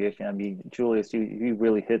reconciliation. I mean, Julius, you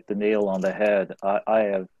really hit the nail on the head. I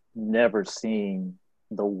have never seen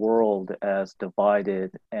the world as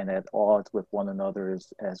divided and at odds with one another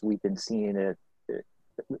as we've been seeing it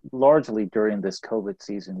largely during this COVID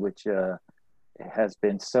season, which has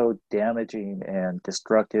been so damaging and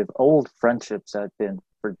destructive. Old friendships that have been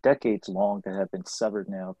for decades long that have been severed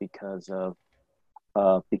now because of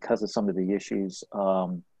some of the issues.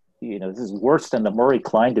 this is worse than the Murray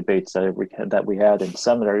Klein debates that we had in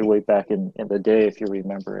seminary way back in the day, if you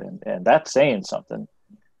remember, and that's saying something.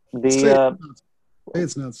 It's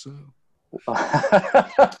not so. A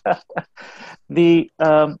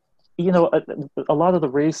lot of the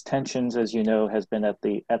race tensions, as you know, has been at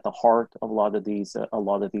the heart of a lot of these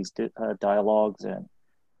dialogues,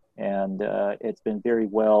 and it's been very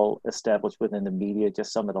well established within the media,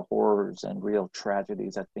 just some of the horrors and real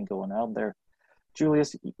tragedies that's been going on there.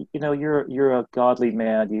 Julius, you're a godly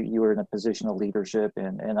man. You are in a position of leadership,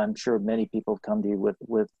 and I'm sure many people have come to you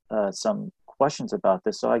with some questions about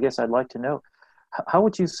this. So I guess I'd like to know, how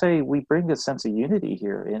would you say we bring a sense of unity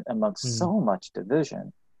here amongst so much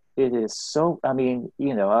division? It is so,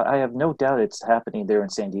 I have no doubt it's happening there in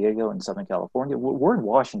San Diego and Southern California. We're in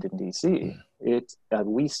Washington, D.C.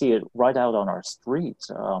 We see it right out on our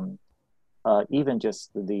streets. Even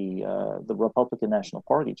just the Republican National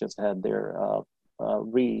Party just had their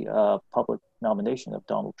public nomination of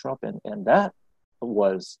Donald Trump, and that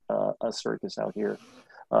was a circus out here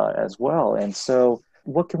as well. And so,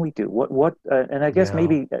 what can we do? And I guess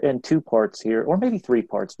maybe in two parts here, or maybe three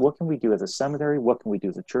parts. What can we do as a seminary? What can we do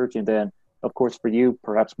as a church? And then, of course, for you,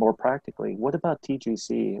 perhaps more practically, what about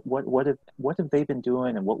TGC? What have they been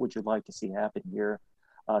doing, and what would you like to see happen here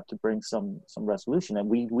to bring some resolution? And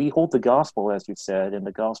we hold the gospel, as you said, and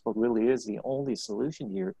the gospel really is the only solution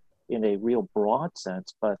here in a real broad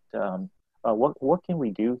sense. But what can we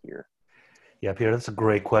do here? Yeah, Peter, that's a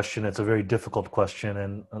great question. It's a very difficult question.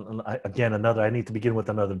 And I need to begin with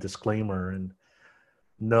another disclaimer. And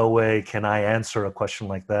no way can I answer a question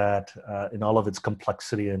like that in all of its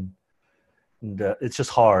complexity. And it's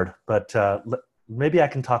just hard. But maybe I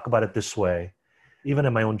can talk about it this way. Even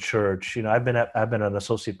in my own church, I've been an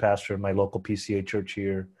associate pastor in my local PCA church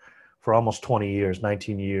here for almost 20 years,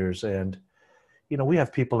 19 years. And, we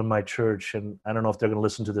have people in my church, and I don't know if they're going to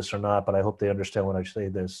listen to this or not, but I hope they understand when I say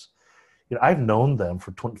this. I've known them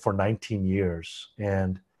for 19 years.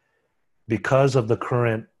 And because of the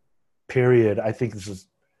current period, I think this is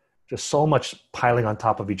just so much piling on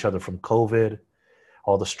top of each other, from COVID,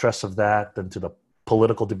 all the stress of that, then to the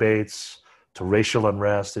political debates, to racial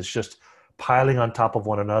unrest. It's just piling on top of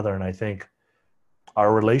one another. And I think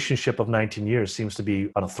our relationship of 19 years seems to be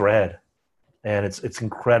on a thread. And it's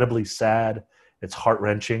incredibly sad. It's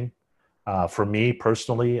heart-wrenching for me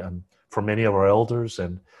personally, and for many of our elders.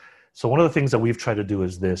 And so one of the things that we've tried to do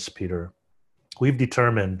is this, Peter. We've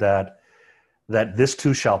determined that this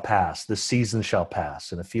too shall pass. This season shall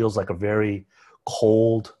pass. And it feels like a very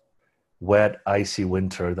cold, wet, icy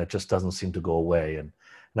winter that just doesn't seem to go away. And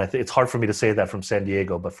I think it's hard for me to say that from San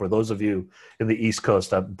Diego, but for those of you in the East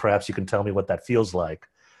Coast, perhaps you can tell me what that feels like.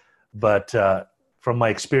 But from my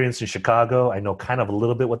experience in Chicago, I know kind of a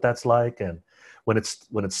little bit what that's like. And when it's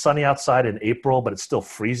sunny outside in April, but it's still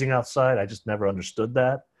freezing outside, I just never understood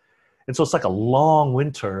that. And so it's like a long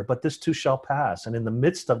winter, but this too shall pass. And in the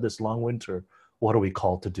midst of this long winter, what are we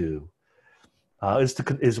called to do?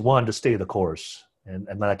 Is one, to stay the course. And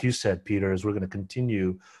like you said, Peter, is we're going to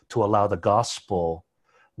continue to allow the gospel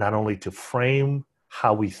not only to frame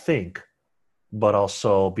how we think, but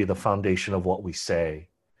also be the foundation of what we say.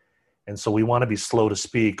 And so we want to be slow to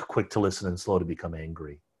speak, quick to listen, and slow to become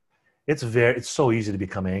angry. It's so easy to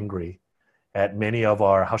become angry at many of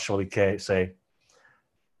our, how shall we say,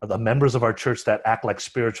 the members of our church that act like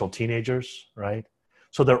spiritual teenagers, right?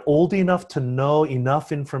 So they're old enough to know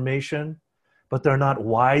enough information, but they're not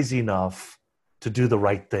wise enough to do the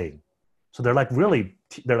right thing. So they're like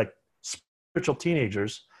spiritual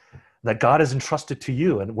teenagers that God has entrusted to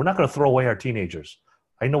you. And we're not going to throw away our teenagers.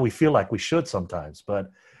 I know we feel like we should sometimes, but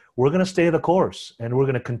we're going to stay the course, and we're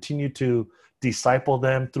going to continue to disciple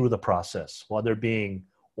them through the process while they're being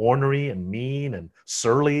ornery and mean and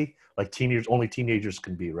surly, like only teenagers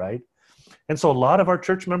can be, right? And so a lot of our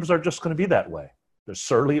church members are just going to be that way. They're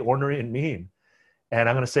surly, ornery, and mean. And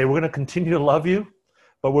I'm going to say, we're going to continue to love you,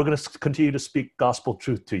 but we're going to continue to speak gospel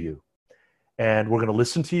truth to you. And we're going to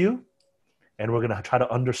listen to you, and we're going to try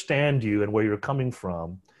to understand you and where you're coming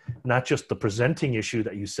from, not just the presenting issue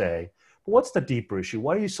that you say, but what's the deeper issue?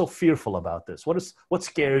 Why are you so fearful about this? What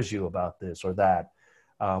scares you about this or that?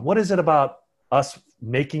 What is it about us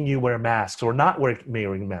making you wear masks or not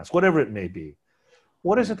wearing masks, whatever it may be?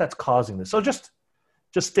 What is it that's causing this? So just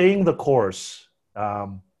staying the course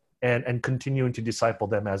and continuing to disciple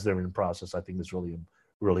them as they're in process, I think is really,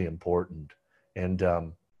 really important. And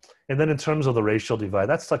then in terms of the racial divide,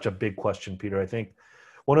 that's such a big question, Peter. I think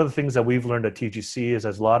one of the things that we've learned at TGC is,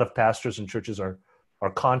 as a lot of pastors and churches are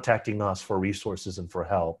contacting us for resources and for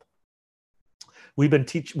help, we're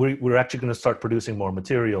actually going to start producing more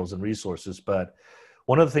materials and resources. But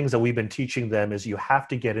one of the things that we've been teaching them is you have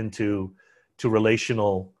to get into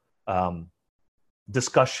relational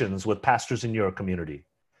discussions with pastors in your community.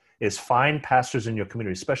 Is find pastors in your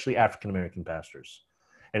community, especially African-American pastors.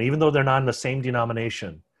 And even though they're not in the same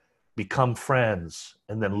denomination, become friends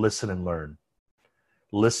and then listen and learn.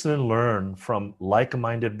 Listen and learn from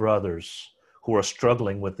like-minded brothers who are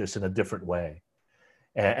struggling with this in a different way.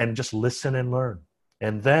 And just listen and learn.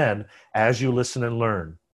 And then as you listen and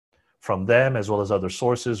learn from them, as well as other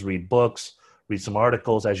sources, read books, read some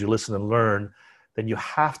articles, as you listen and learn, then you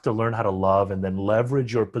have to learn how to love and then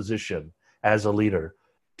leverage your position as a leader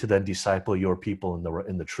to then disciple your people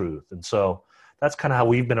in the truth. And so that's kind of how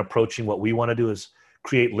we've been approaching what we want to do, is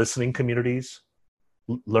create listening communities,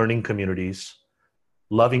 learning communities,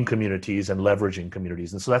 loving communities, and leveraging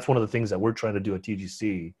communities. And so that's one of the things that we're trying to do at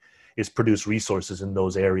TGC, is produce resources in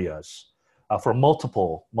those areas for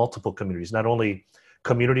multiple communities, not only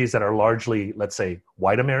communities that are largely, let's say,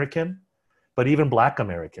 white American, but even Black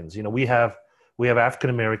Americans. You know, we have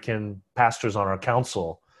African-American pastors on our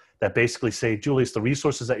council that basically say, Julius, the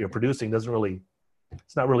resources that you're producing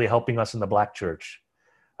it's not really helping us in the Black church.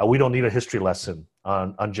 We don't need a history lesson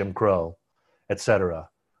on Jim Crow, et cetera.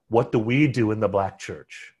 What do we do in the Black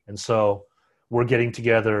church? And so we're getting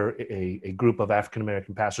together a group of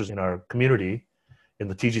African-American pastors in our community, in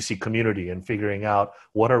the TGC community, and figuring out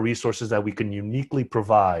what are resources that we can uniquely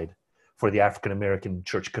provide for the African-American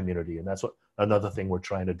church community. And that's another thing we're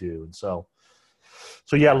trying to do. And so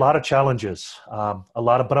yeah, a lot of challenges, but a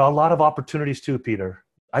lot of opportunities too, Peter.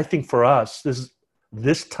 I think for us,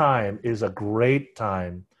 this time is a great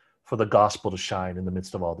time for the gospel to shine in the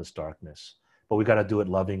midst of all this darkness. But we got to do it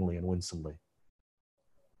lovingly and winsomely.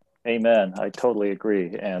 Amen. I totally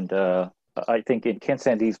agree. And I think in Ken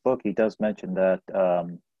Sandee's book, he does mention that,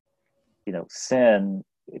 sin,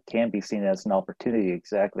 it can be seen as an opportunity,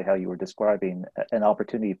 exactly how you were describing, an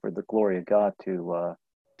opportunity for the glory of God to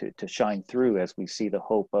shine through as we see the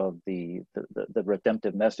hope of the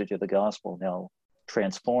redemptive message of the gospel now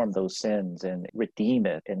transform those sins and redeem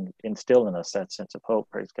it and instill in us that sense of hope.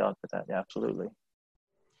 Praise God for that. Absolutely.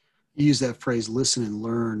 You use that phrase, listen and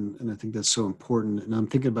learn, and I think that's so important. And I'm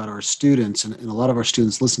thinking about our students, and a lot of our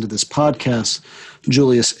students listen to this podcast,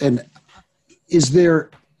 Julius. And is there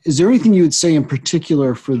anything you would say in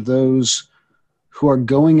particular for those who are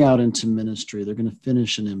going out into ministry? They're going to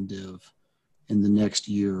finish an MDiv in the next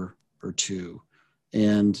year or two.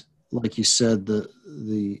 And like you said,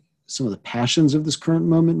 some of the passions of this current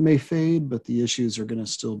moment may fade, but the issues are going to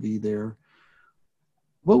still be there.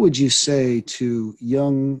 What would you say to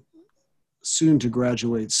young, soon to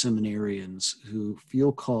graduate seminarians who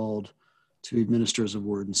feel called to be ministers of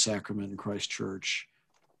word and sacrament in Christ Church?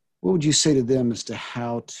 What would you say to them as to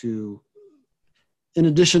how to, in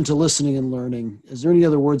addition to listening and learning, is there any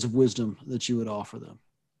other words of wisdom that you would offer them?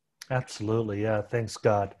 Absolutely. Yeah. Thanks,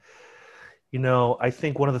 God. You know, I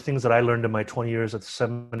think one of the things that I learned in my 20 years at the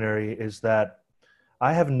seminary is that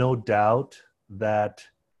I have no doubt that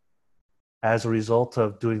as a result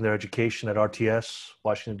of doing their education at RTS,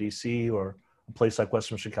 Washington, D.C., or a place like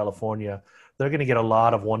Westminster, California, they're going to get a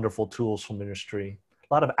lot of wonderful tools from ministry,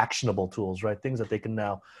 a lot of actionable tools, right? Things that they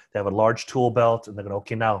have a large tool belt, and they're going to,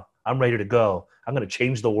 okay, now I'm ready to go. I'm going to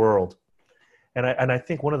change the world. And I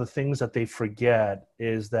think one of the things that they forget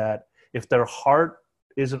is that if their heart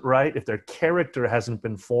isn't right, if their character hasn't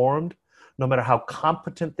been formed, no matter how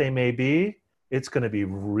competent they may be, it's going to be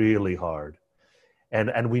really hard.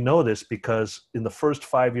 And we know this because in the first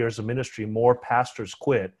 5 years of ministry, more pastors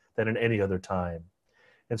quit than in any other time.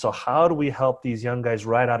 And so how do we help these young guys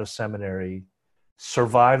right out of seminary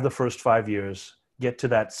survive the first 5 years, get to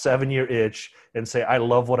that 7-year itch and say, I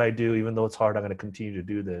love what I do, even though it's hard, I'm going to continue to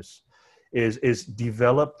do this, is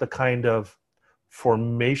develop the kind of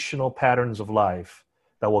formational patterns of life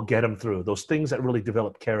that will get them through, those things that really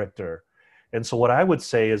develop character. And so what I would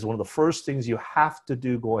say is one of the first things you have to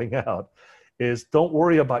do going out is don't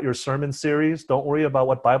worry about your sermon series. Don't worry about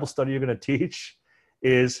what Bible study you're going to teach.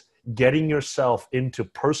 Is getting yourself into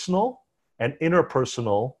personal and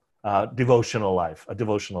interpersonal devotional life,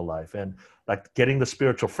 and like getting the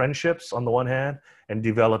spiritual friendships on the one hand and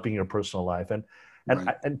developing your personal life. And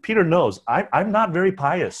Right. and Peter knows I'm not very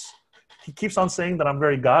pious. He keeps on saying that I'm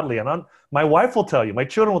very godly, and my wife will tell you, my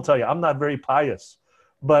children will tell you, I'm not very pious.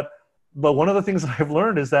 But one of the things that I've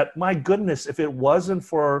learned is that, my goodness, if it wasn't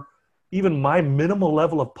for even my minimal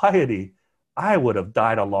level of piety, I would have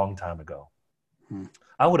died a long time ago.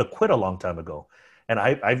 I would have quit a long time ago. And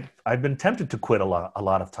I've been tempted to quit a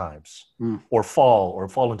lot of times, or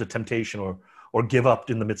fall into temptation, or give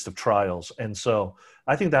up in the midst of trials. And so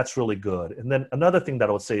I think that's really good. And then another thing that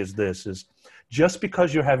I would say is this, is just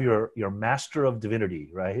because you have your Master of Divinity,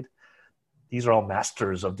 right? These are all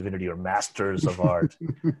masters of divinity or masters of art.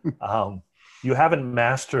 You haven't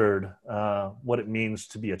mastered what it means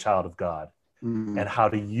to be a child of God and how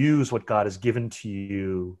to use what God has given to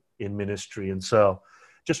you in ministry. And so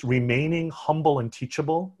just remaining humble and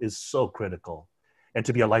teachable is so critical, and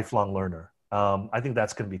to be a lifelong learner. I think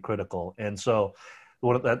that's going to be critical. And so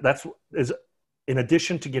that's in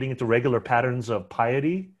addition to getting into regular patterns of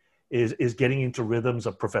piety, is getting into rhythms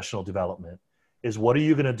of professional development. Is what are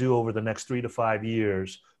you going to do over the next 3 to 5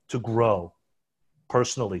 years to grow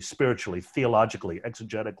personally, spiritually, theologically,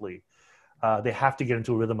 exegetically? They have to get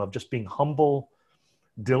into a rhythm of just being humble,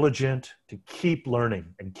 diligent, to keep learning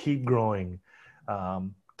and keep growing,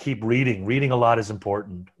 keep reading. Reading a lot is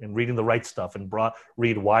important, and reading the right stuff, and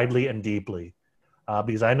read widely and deeply.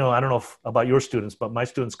 Because I don't know about your students, but my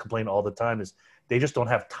students complain all the time is they just don't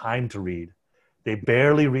have time to read. They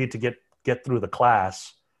barely read to get through the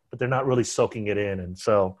class, but they're not really soaking it in. And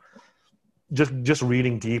so just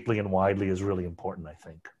reading deeply and widely is really important, I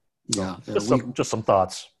think. Yeah. Just some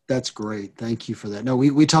thoughts. That's great. Thank you for that. No,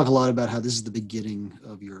 we talk a lot about how this is the beginning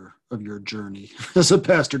of your journey as a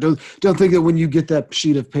pastor. Don't think that when you get that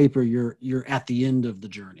sheet of paper, you're at the end of the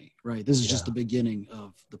journey, right? This is just the beginning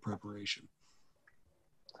of the preparation.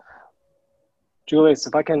 Julius,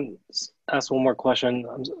 if I can ask one more question.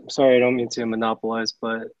 I'm sorry, I don't mean to monopolize,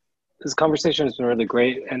 but this conversation has been really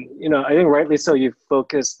great. And, I think rightly so, you've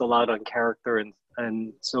focused a lot on character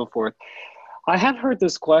and so forth. I have heard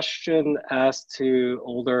this question asked to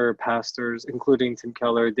older pastors, including Tim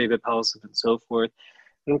Keller, David Powlison, and so forth.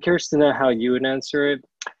 And I'm curious to know how you would answer it.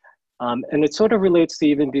 And it sort of relates to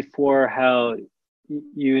even before how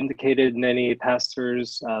you indicated many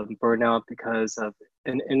pastors burn out because of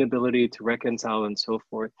an inability to reconcile and so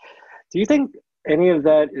forth. Do you think any of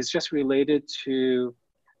that is just related to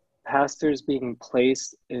pastors being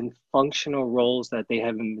placed in functional roles that they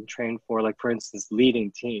haven't been trained for, like, for instance,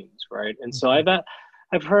 leading teams, right? And so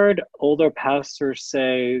I've heard older pastors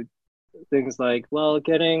say things like, well,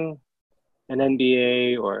 getting an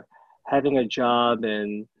MBA or having a job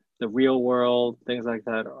in the real world, things like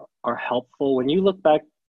that are helpful. When you look back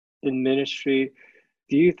in ministry,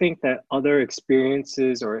 do you think that other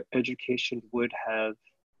experiences or education would have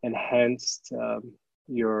enhanced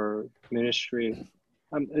your ministry?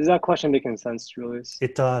 Is that question making sense, Julius?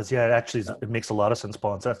 It does. Yeah, it makes a lot of sense,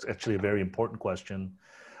 Paul. That's actually a very important question.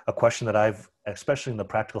 A question that I've, especially in the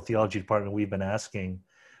practical theology department, we've been asking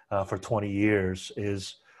for 20 years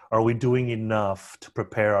is, are we doing enough to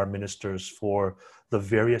prepare our ministers for the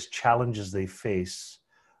various challenges they face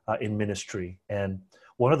in ministry? And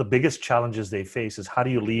one of the biggest challenges they face is, how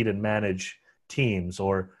do you lead and manage teams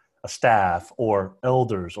or a staff or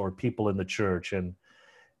elders or people in the church? And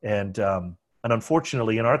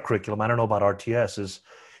unfortunately, in our curriculum, I don't know about RTS, is,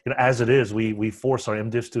 as it is, we force our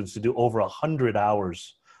MDiv students to do over 100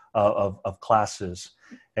 hours of classes.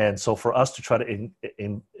 And so for us to try to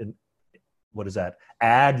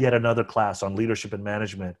add yet another class on leadership and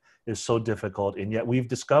management is so difficult. And yet we've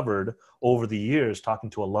discovered over the years,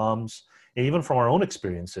 talking to alums, and even from our own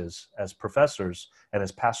experiences as professors and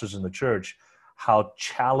as pastors in the church, how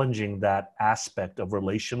challenging that aspect of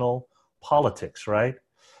relational politics, right?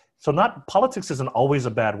 So politics isn't always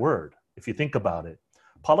a bad word, if you think about it.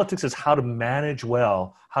 Politics is how to manage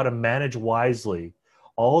well, how to manage wisely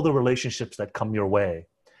all the relationships that come your way.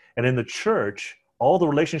 And in the church, all the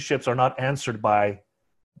relationships are not answered by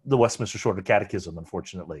the Westminster Shorter Catechism,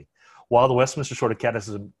 unfortunately. While the Westminster Shorter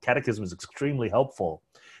Catechism is extremely helpful,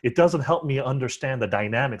 it doesn't help me understand the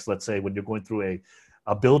dynamics, let's say, when you're going through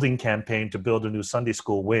a building campaign to build a new Sunday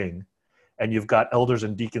school wing, and you've got elders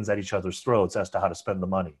and deacons at each other's throats as to how to spend the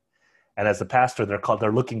money. And as the pastor,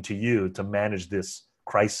 they're looking to you to manage this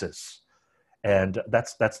crisis. And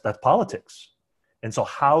that's politics. And so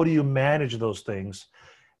how do you manage those things?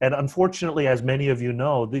 And unfortunately, as many of you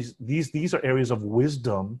know, these are areas of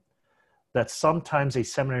wisdom that sometimes a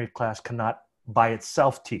seminary class cannot by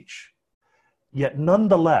itself teach. Yet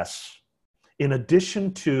nonetheless, in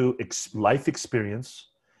addition to life experience,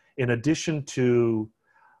 in addition to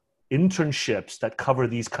internships that cover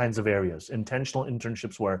these kinds of areas, intentional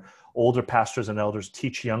internships where older pastors and elders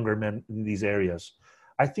teach younger men in these areas,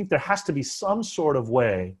 I think there has to be some sort of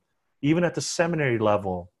way, even at the seminary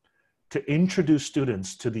level, to introduce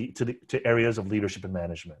students to areas of leadership and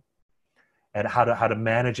management, and how to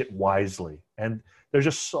manage it wisely. And there's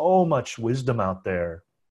just so much wisdom out there,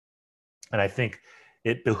 and I think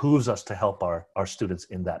it behooves us to help our students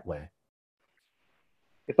in that way.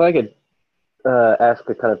 If I could ask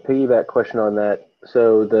a kind of piggyback question on that.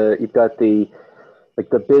 So you've got the like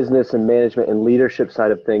the business and management and leadership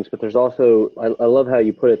side of things, but there's also, I love how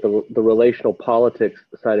you put it, the relational politics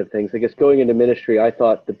side of things. I guess going into ministry, I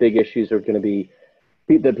thought the big issues are going to be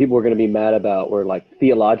that people were going to be mad about were like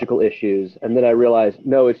theological issues. And then I realized,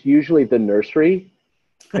 no, it's usually the nursery.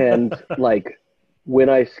 And like when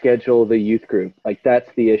I schedule the youth group, like that's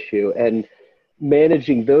the issue. And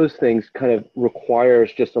managing those things kind of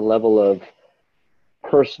requires just a level of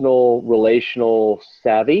personal, relational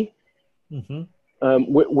savvy. Mm-hmm.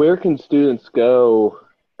 Where can students go?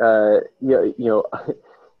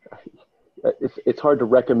 It's hard to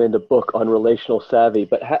recommend a book on relational savvy,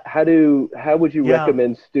 but how would you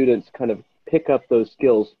recommend students kind of pick up those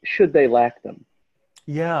skills should they lack them?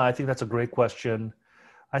 Yeah, I think that's a great question.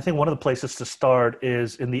 I think one of the places to start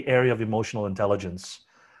is in the area of emotional intelligence.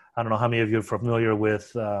 I don't know how many of you are familiar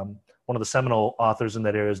with one of the seminal authors in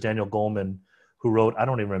that area is Daniel Goleman, who wrote, I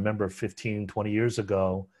don't even remember, 15, 20 years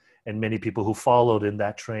ago, and many people who followed in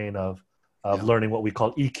that train of learning what we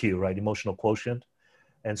call EQ, right? Emotional quotient.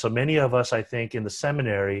 And so many of us, I think, in the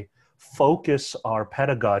seminary focus our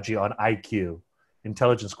pedagogy on IQ,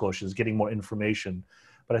 intelligence quotients, getting more information.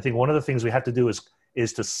 But I think one of the things we have to do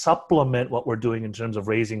is to supplement what we're doing in terms of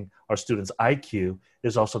raising our students' IQ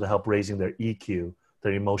is also to help raising their EQ,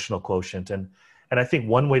 their emotional quotient. And I think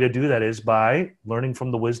one way to do that is by learning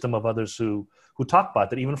from the wisdom of others who talk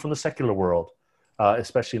about that, even from the secular world,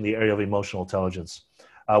 especially in the area of emotional intelligence.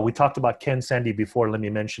 We talked about Ken Sande before. Let me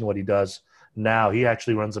mention what he does now. He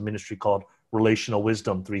actually runs a ministry called Relational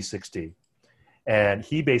Wisdom 360. And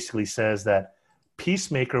he basically says that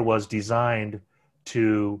Peacemaker was designed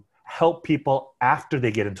to help people after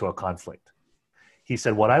they get into a conflict. He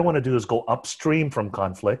said, what I want to do is go upstream from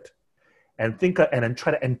conflict and then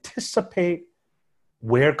try to anticipate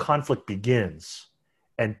where conflict begins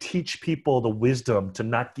and teach people the wisdom to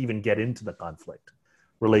not even get into the conflict,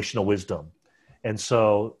 relational wisdom. And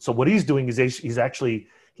so what he's doing is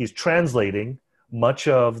he's translating much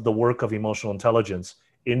of the work of emotional intelligence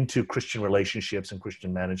into Christian relationships and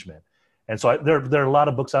Christian management. And so there are a lot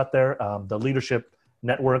of books out there. The Leadership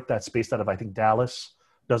Network that's based out of, I think, Dallas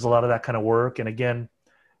does a lot of that kind of work. And again,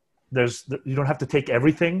 you don't have to take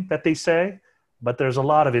everything that they say, but there's a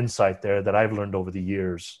lot of insight there that I've learned over the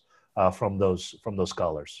years from those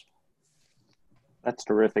scholars. That's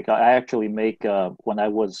terrific. I actually make when I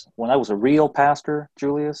was a real pastor,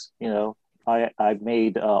 Julius, I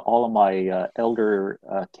made all of my elder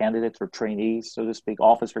candidates or trainees, so to speak,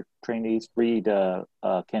 officer trainees, read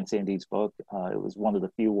Ken Sande's book. It was one of the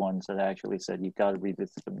few ones that actually said, you've got to read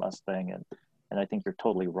this, it's a must thing. And I think you're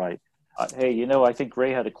totally right. Hey, I think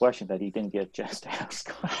Gray had a question that he didn't get just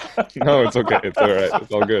asked. No, it's okay. It's all right.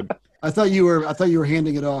 It's all good. I thought you were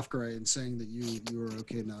handing it off, Gray, and saying that you were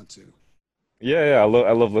okay not to. Yeah. I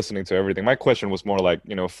love listening to everything. My question was more like,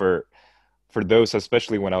 for those,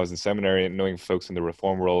 especially when I was in seminary and knowing folks in the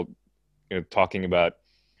reform world, talking about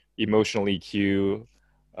emotional EQ,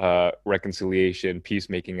 reconciliation,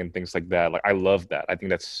 peacemaking, and things like that. Like, I love that. I think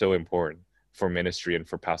that's so important for ministry and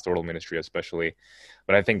for pastoral ministry, especially.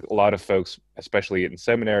 But I think a lot of folks, especially in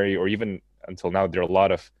seminary or even until now, there are a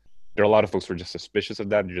lot of folks who are just suspicious of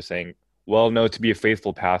that. They're just saying, well, no, to be a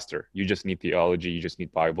faithful pastor, you just need theology, you just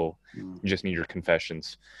need Bible, you just need your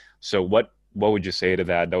confessions. So what would you say to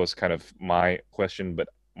that? That was kind of my question. But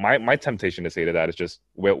my temptation to say to that is just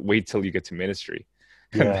wait till you get to ministry.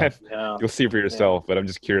 And then you'll see for yourself. But I'm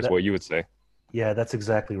just curious what you would say. Yeah, that's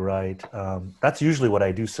exactly right. That's usually what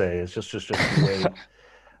I do say is just wait.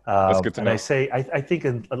 That's good to know. And I say, I think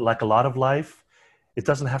in like a lot of life, it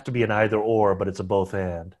doesn't have to be an either or, but it's a both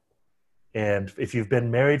and. And if you've been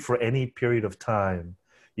married for any period of time,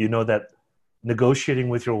 you know that negotiating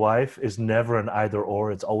with your wife is never an either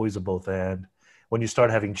or, it's always a both and. When you start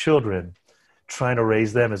having children, trying to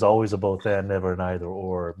raise them is always a both and, never an either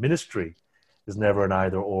or. Ministry is never an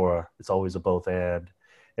either or, it's always a both and.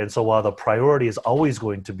 And so while the priority is always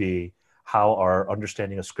going to be how our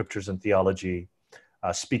understanding of scriptures and theology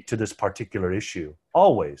speak to this particular issue,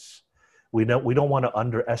 always, we don't want to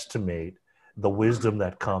underestimate the wisdom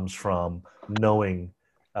that comes from knowing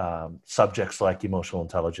subjects like emotional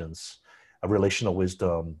intelligence, relational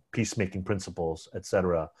wisdom, peacemaking principles,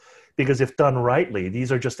 etc. Because if done rightly,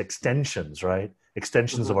 these are just extensions, right?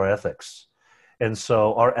 Extensions of our ethics. And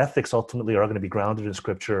so our ethics ultimately are going to be grounded in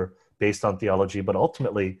scripture, based on theology, but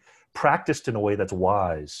ultimately practiced in a way that's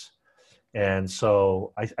wise. And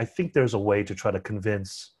so I think there's a way to try to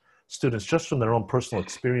convince students just from their own personal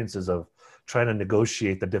experiences of trying to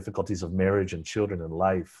negotiate the difficulties of marriage and children and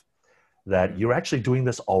life, that you're actually doing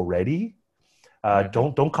this already.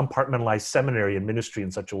 Don't compartmentalize seminary and ministry in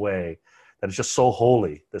such a way that it's just so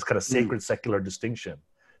holy, this kind of sacred secular distinction.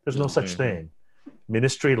 There's no such thing.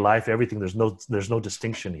 Ministry, life, everything. There's no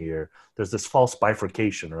distinction here. There's this false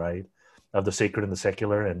bifurcation, right, of the sacred and the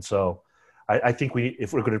secular. And so I think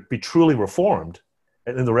if we're going to be truly reformed,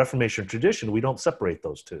 in the Reformation tradition, we don't separate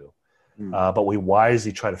those two. But we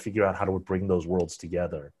wisely try to figure out how to bring those worlds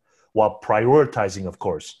together while prioritizing, of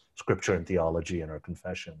course, scripture and theology and our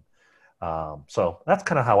confession. So that's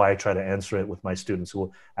kind of how I try to answer it with my students who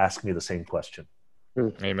will ask me the same question.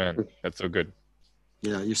 Amen. That's so good.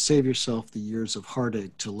 Yeah, you save yourself the years of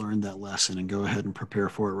heartache to learn that lesson and go ahead and prepare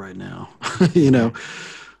for it right now.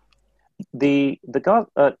 The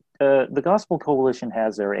Gospel Coalition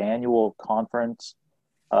has their annual conference,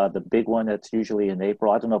 the big one that's usually in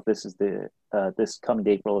April. I don't know if this is this coming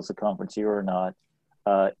April is the conference year or not.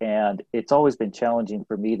 And it's always been challenging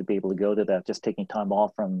for me to be able to go to that, just taking time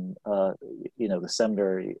off from, the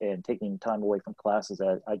seminary and taking time away from classes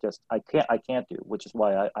that I can't do, which is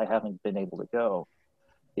why I haven't been able to go.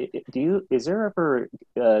 Is there ever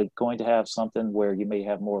going to have something where you may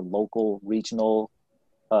have more local, regional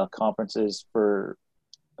conferences for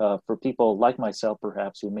people like myself,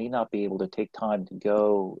 perhaps, who may not be able to take time to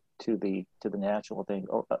go to the national thing,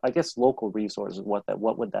 or I guess local resources?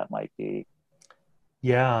 What would that might be?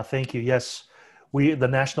 Yeah, thank you. Yes, we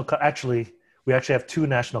actually have 2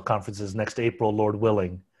 national conferences next April, Lord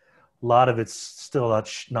willing. A lot of it's still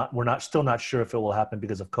we're not sure if it will happen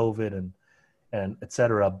because of COVID and et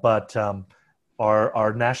cetera. But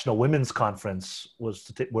our national women's conference was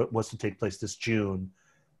to take place this June,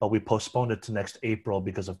 but we postponed it to next April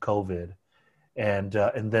because of COVID, and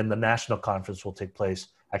then the national conference will take place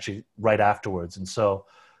actually right afterwards. And so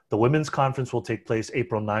the women's conference will take place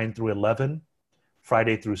April 9 through 11.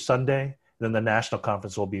 Friday through Sunday. Then the national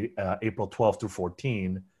conference will be April 12 through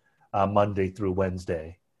 14, Monday through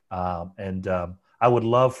Wednesday. And I would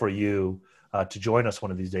love for you to join us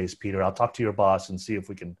one of these days, Peter. I'll talk to your boss and see if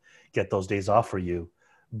we can get those days off for you.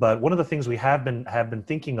 But one of the things we have been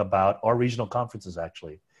thinking about are regional conferences,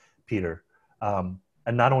 actually, Peter. And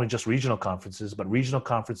not only just regional conferences, but regional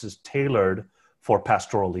conferences tailored for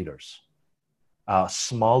pastoral leaders.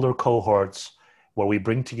 Smaller cohorts where we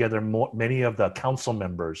bring together many of the council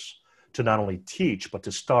members to not only teach, but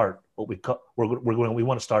to start what we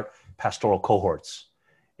want to start pastoral cohorts,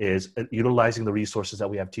 is utilizing the resources that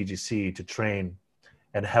we have TGC to train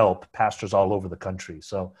and help pastors all over the country.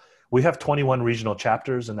 So we have 21 regional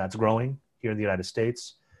chapters, and that's growing here in the United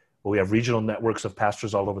States. But we have regional networks of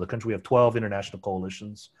pastors all over the country. We have 12 international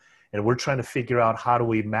coalitions, and we're trying to figure out how do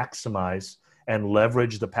we maximize and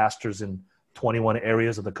leverage the pastors in 21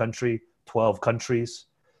 areas of the country, 12 countries,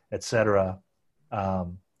 et cetera,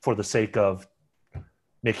 for the sake of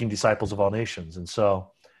making disciples of all nations. And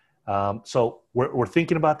so we're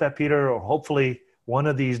thinking about that, Peter, or hopefully one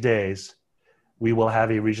of these days we will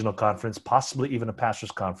have a regional conference, possibly even a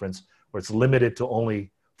pastors' conference, where it's limited to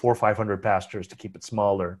only 400 or 500 pastors to keep it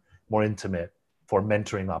smaller, more intimate, for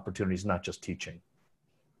mentoring opportunities, not just teaching.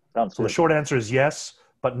 So the short answer is yes,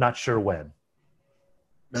 but not sure when.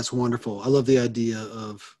 That's wonderful. I love the idea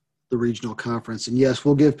of the regional conference. And yes,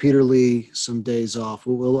 we'll give Peter Lee some days off.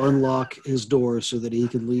 We'll unlock his doors so that he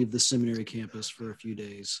can leave the seminary campus for a few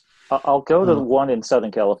days. I'll go to the one in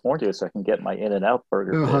Southern California so I can get my In-N-Out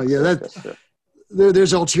burger.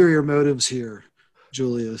 There's ulterior motives here,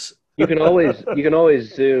 Julius. You can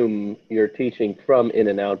always Zoom your teaching from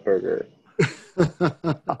In-N-Out Burger.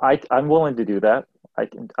 I'm willing to do that.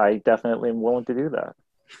 I definitely am willing to do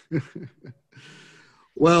that.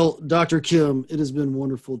 Well, Dr. Kim, it has been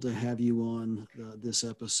wonderful to have you on this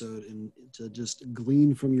episode and to just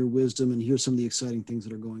glean from your wisdom and hear some of the exciting things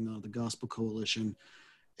that are going on at the Gospel Coalition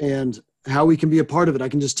and how we can be a part of it. I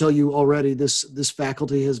can just tell you already, this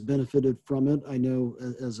faculty has benefited from it. I know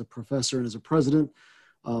as a professor and as a president,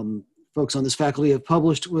 folks on this faculty have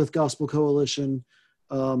published with Gospel Coalition,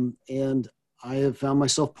 and I have found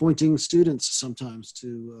myself pointing students sometimes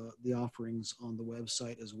to the offerings on the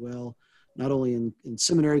website as well. Not only in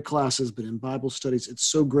seminary classes, but in Bible studies. It's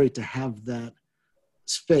so great to have that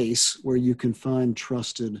space where you can find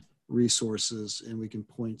trusted resources and we can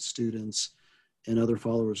point students and other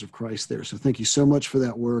followers of Christ there. So thank you so much for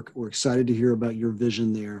that work. We're excited to hear about your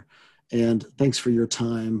vision there. And thanks for your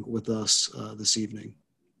time with us this evening.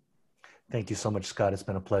 Thank you so much, Scott. It's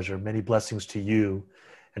been a pleasure. Many blessings to you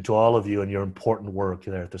and to all of you and your important work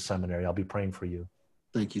there at the seminary. I'll be praying for you.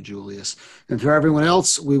 Thank you, Julius. And for everyone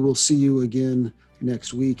else, we will see you again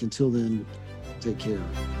next week. Until then, take care.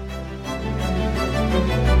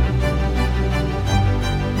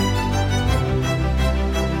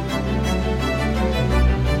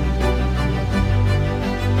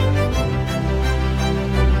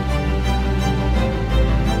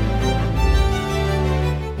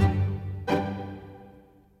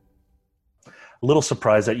 a little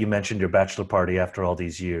surprised that you mentioned your bachelor party after all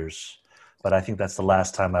these years, but I think that's the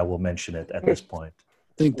last time I will mention it at this point.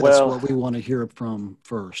 I think that's what we want to hear from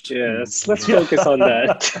first. Yeah, let's focus on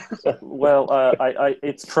that. Well,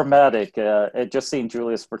 it's traumatic. It just seemed,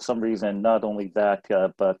 Julius, for some reason, not only that,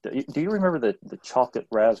 but do you remember the chocolate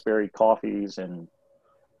raspberry coffees and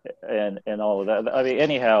all of that? I mean,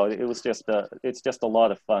 anyhow, it's just a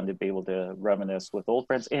lot of fun to be able to reminisce with old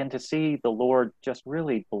friends and to see the Lord just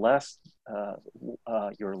really bless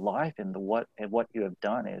your life and what you have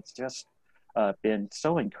done. It's just been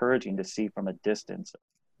so encouraging to see from a distance.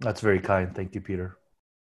 That's very kind. Thank you, Peter.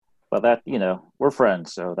 Well, that we're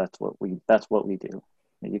friends, so that's what we do.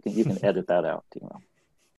 You can edit that out.